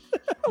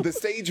 The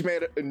stage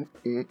manager...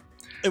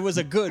 It was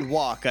a good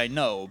walk, I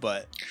know,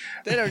 but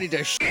They don't need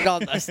to shit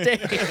on the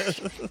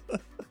stage.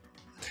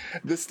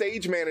 The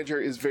stage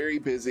manager is very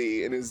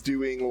busy and is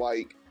doing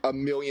like a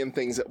million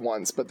things at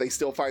once, but they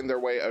still find their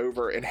way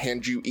over and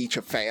hand you each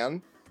a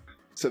fan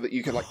so that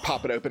you can like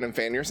pop it open and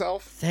fan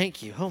yourself.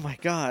 Thank you. Oh my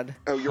god.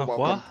 Oh, you're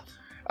welcome.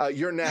 What?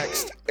 You're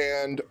next,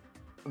 and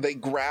they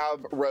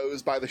grab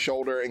Rose by the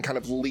shoulder and kind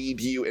of lead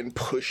you and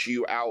push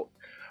you out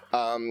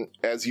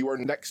as you are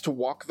next to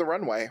walk the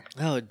runway.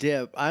 Oh,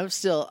 dip! I'm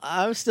still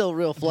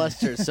real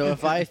flustered. So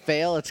if I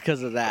fail, it's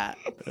because of that.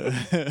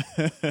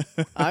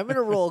 I'm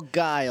gonna roll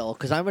guile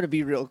because I'm gonna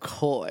be real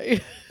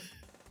coy.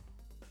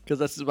 Because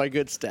this is my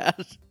good stat.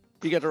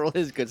 You got to roll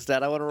his good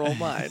stat. I want to roll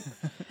mine.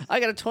 I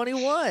got a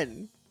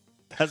 21.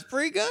 That's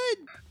pretty good.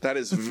 That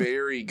is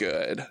very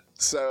good.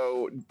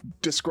 So,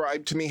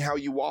 describe to me how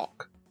you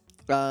walk.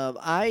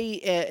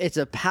 It's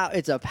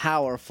a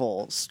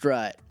powerful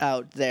strut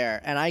out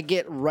there, and I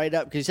get right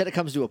up because you said it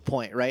comes to a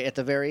point, right at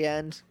the very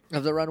end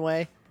of the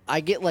runway.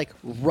 I get like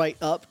right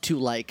up to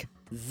like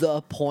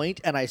the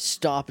point, and I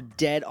stop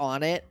dead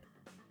on it.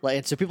 Like,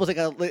 and so people think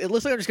it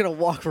looks like I'm just gonna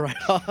walk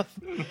right off.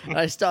 And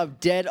I stop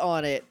dead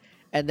on it,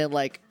 and then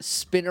like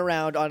spin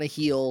around on a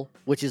heel,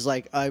 which is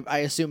like I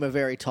assume a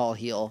very tall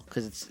heel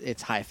because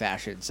it's high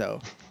fashion.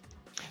 So.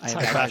 It's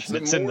high fashion.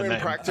 It's in the name.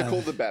 Impractical,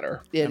 the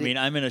better. I mean,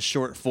 I'm in a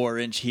short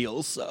 4-inch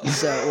heel, so.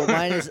 Well,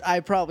 mine is. I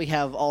probably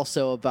have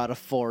also about a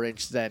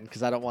 4-inch then,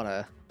 because I don't want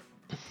to.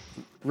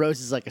 Rose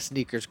is like a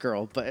sneakers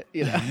girl, but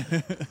you know.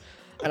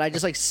 And I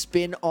just like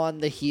spin on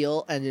the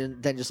heel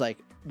and then just like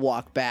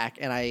walk back,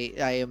 and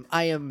I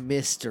am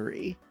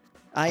mystery.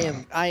 I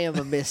am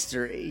a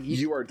mystery.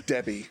 You are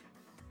Debbie.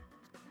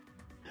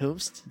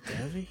 Whomst?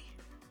 Debbie?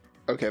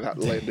 Okay, that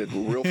landed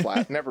real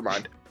flat. Never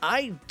mind.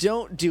 I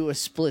don't do a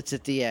splits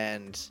at the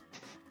end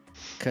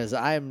because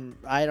I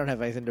don't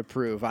have anything to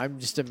prove. I'm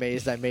just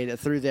amazed I made it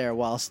through there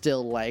while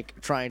still like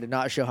trying to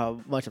not show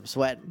how much I'm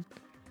sweating.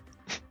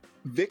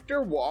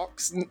 Victor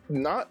walks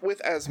not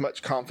with as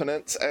much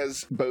confidence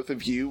as both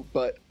of you,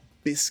 but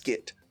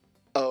Biscuit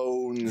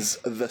owns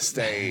the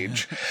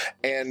stage.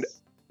 And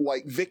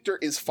like Victor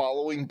is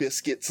following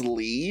Biscuit's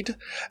lead,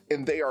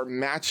 and they are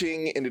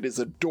matching, and it is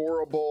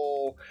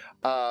adorable.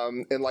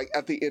 And like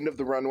at the end of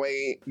the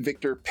runway,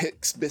 Victor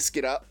picks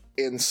Biscuit up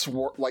and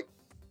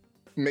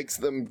makes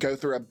them go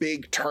through a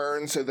big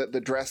turn so that the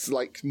dress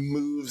like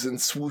moves and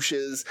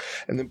swooshes,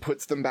 and then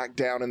puts them back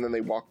down, and then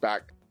they walk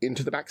back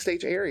into the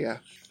backstage area.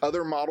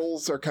 Other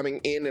models are coming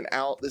in and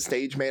out. The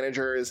stage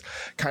manager is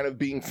kind of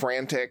being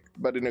frantic,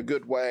 but in a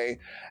good way.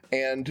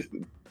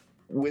 And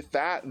with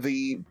that,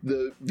 the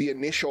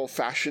initial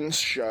fashion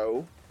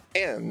show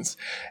ends,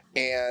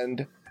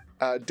 and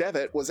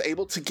Devitt was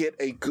able to get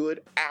a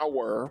good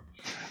hour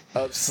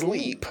of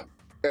sleep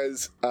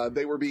as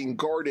they were being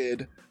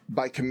guarded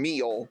by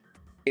Camille,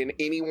 and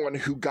anyone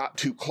who got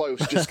too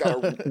close just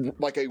got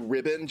a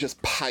ribbon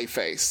just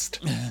pie-faced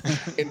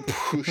and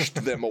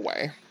pushed them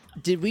away.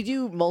 Did we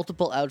do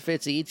multiple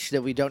outfits each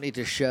that we don't need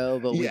to show,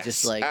 but we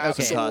just like,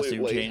 okay.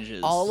 Costume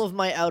changes. All of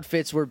my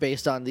outfits were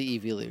based on the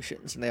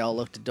Evolutions, and they all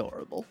looked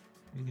adorable.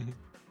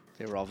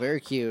 They were all very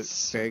cute,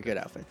 very good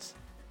outfits.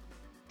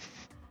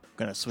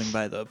 Gonna swing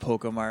by the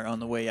Pokemart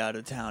on the way out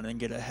of town and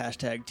get a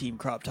hashtag Team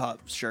Crop Top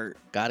shirt.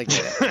 Gotta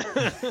get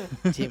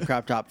it. Team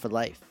Crop Top for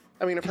life.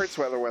 I mean, Apprentice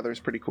Weather's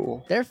pretty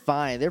cool. They're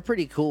fine. They're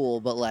pretty cool,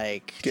 but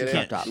like, Team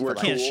Crop Top for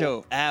life. Can't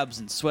show abs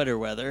in sweater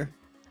weather.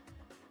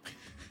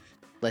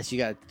 Unless you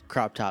got a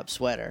crop top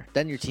sweater,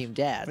 then you're Team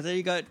Dad. But then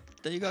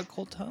you got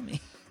cold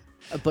tummy.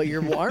 But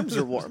your arms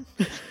are warm.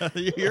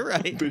 You're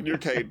right. Then you're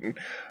Caden.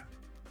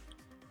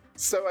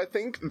 So I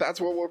think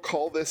that's what we'll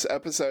call this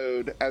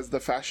episode, as the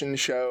fashion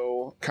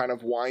show kind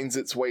of winds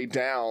its way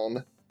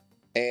down,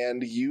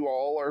 and you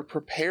all are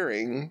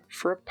preparing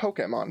for a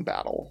Pokemon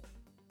battle.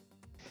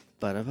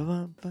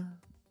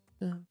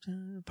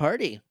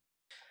 Party.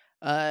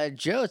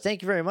 Joe,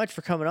 thank you very much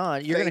for coming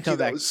on. You're going to come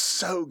back. That was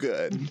so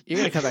good. You're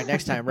going to come back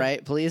next time,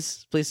 right?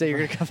 Please say you're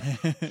going to come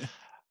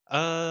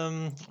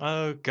back.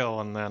 Oh, go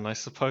on then. I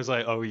suppose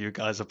I owe you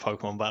guys a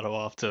Pokemon battle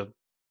after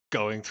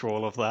going through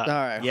all of that. All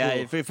right.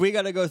 Yeah, cool. if we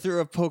got to go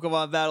through a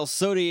Pokemon battle,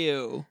 so do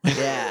you.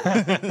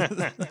 Yeah.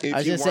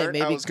 If you weren't,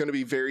 I was going to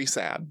be very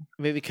sad.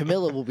 Maybe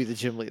Camilla will be the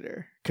gym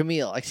leader.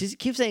 Camille. I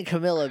keep saying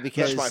Camilla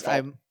because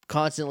I'm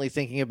constantly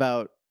thinking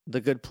about The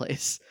Good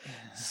Place.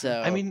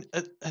 So I mean,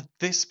 at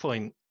this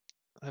point,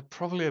 they're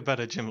probably a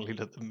better gym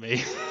leader than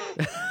me.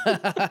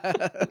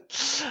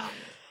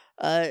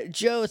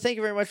 Joe, thank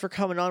you very much for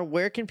coming on.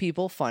 Where can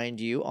people find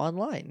you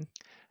online?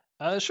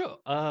 Sure.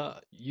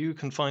 You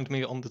can find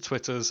me on the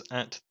Twitters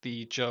at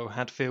the Joe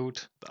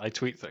Hadfield. I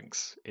tweet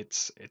things.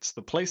 It's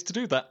the place to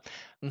do that.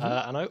 Mm-hmm.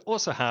 And I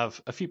also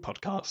have a few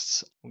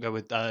podcasts. I'll go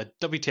with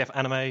WTF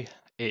Anime.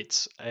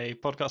 It's a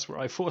podcast where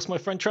I force my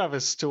friend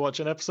Travis to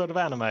watch an episode of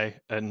anime,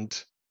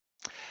 and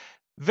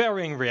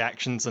varying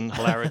reactions and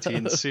hilarity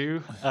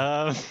ensue.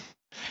 A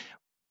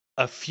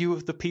few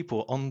of the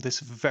people on this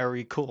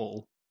very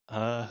call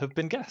have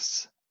been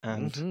guests,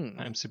 and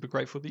I'm super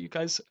grateful that you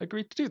guys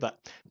agreed to do that,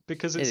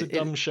 because it's a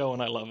dumb show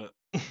and I love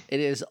it. It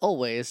is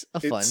always a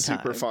fun time. It's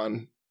super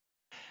fun.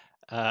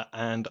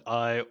 And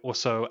I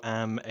also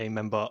am a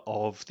member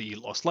of the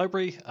Lost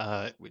Library,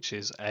 which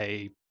is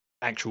a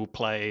actual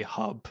play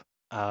hub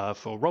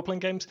for role-playing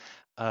games.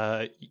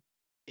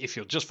 If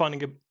you're just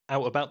finding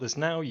out about this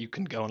now, you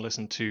can go and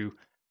listen to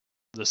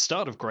the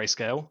start of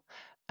Grayscale,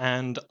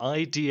 and I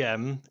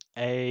DM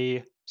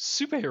a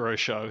superhero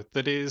show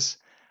that is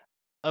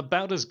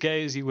about as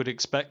gay as you would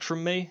expect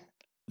from me.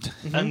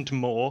 and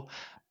more.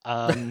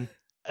 And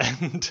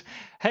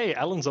hey,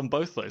 Alan's on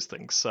both those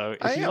things. So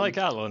if you like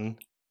Alan,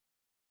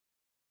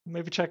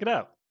 maybe check it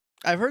out.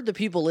 I've heard the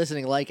people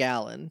listening like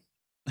Alan.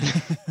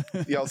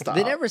 Y'all stop.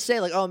 They never say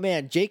like, "Oh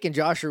man, Jake and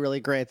Josh are really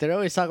great." They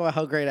always talk about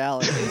how great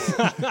Alan is.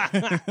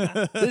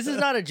 This is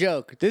not a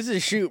joke. This is a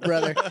shoot,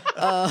 brother.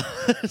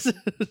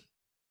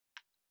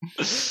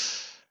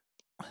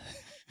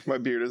 My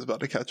beard is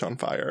about to catch on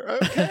fire.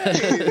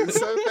 Okay,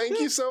 so thank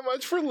you so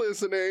much for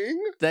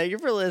listening. Thank you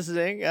for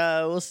listening.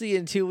 We'll see you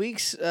in 2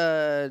 weeks.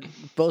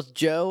 Both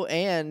Joe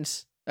and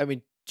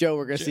Joe,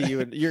 we're gonna see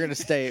you, and you're gonna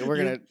stay. We're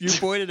gonna. You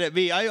pointed at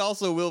me. I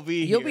also will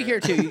be. You'll be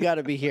here too. You got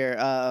to be here.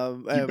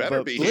 You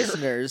better be here.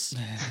 Listeners,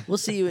 we'll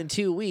see you in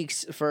 2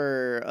 weeks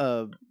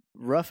for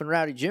rough and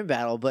rowdy gym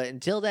battle. But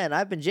until then,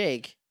 I've been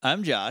Jake.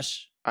 I'm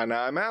Josh. And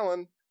I'm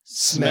Alan.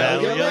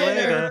 Smell you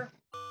later.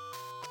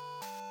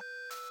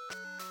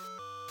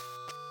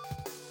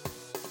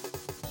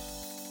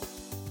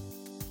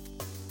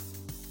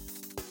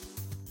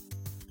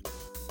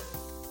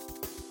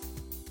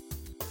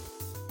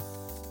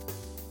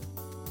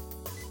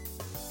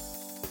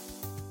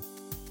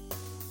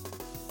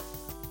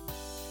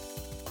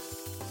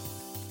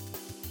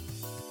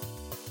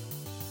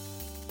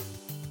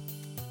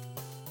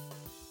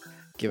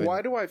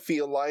 Why do I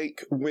feel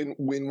like when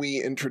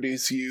we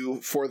introduce you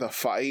for the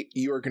fight,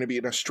 you are going to be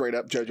in a straight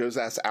up JoJo's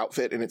ass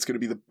outfit, and it's going to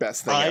be the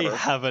best thing ever? I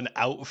have an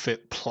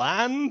outfit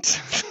planned.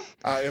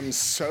 I am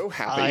so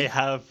happy. I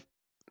have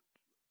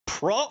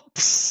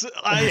props.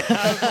 I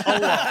have a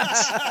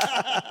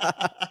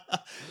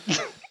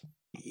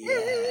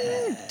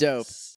lot. Dope.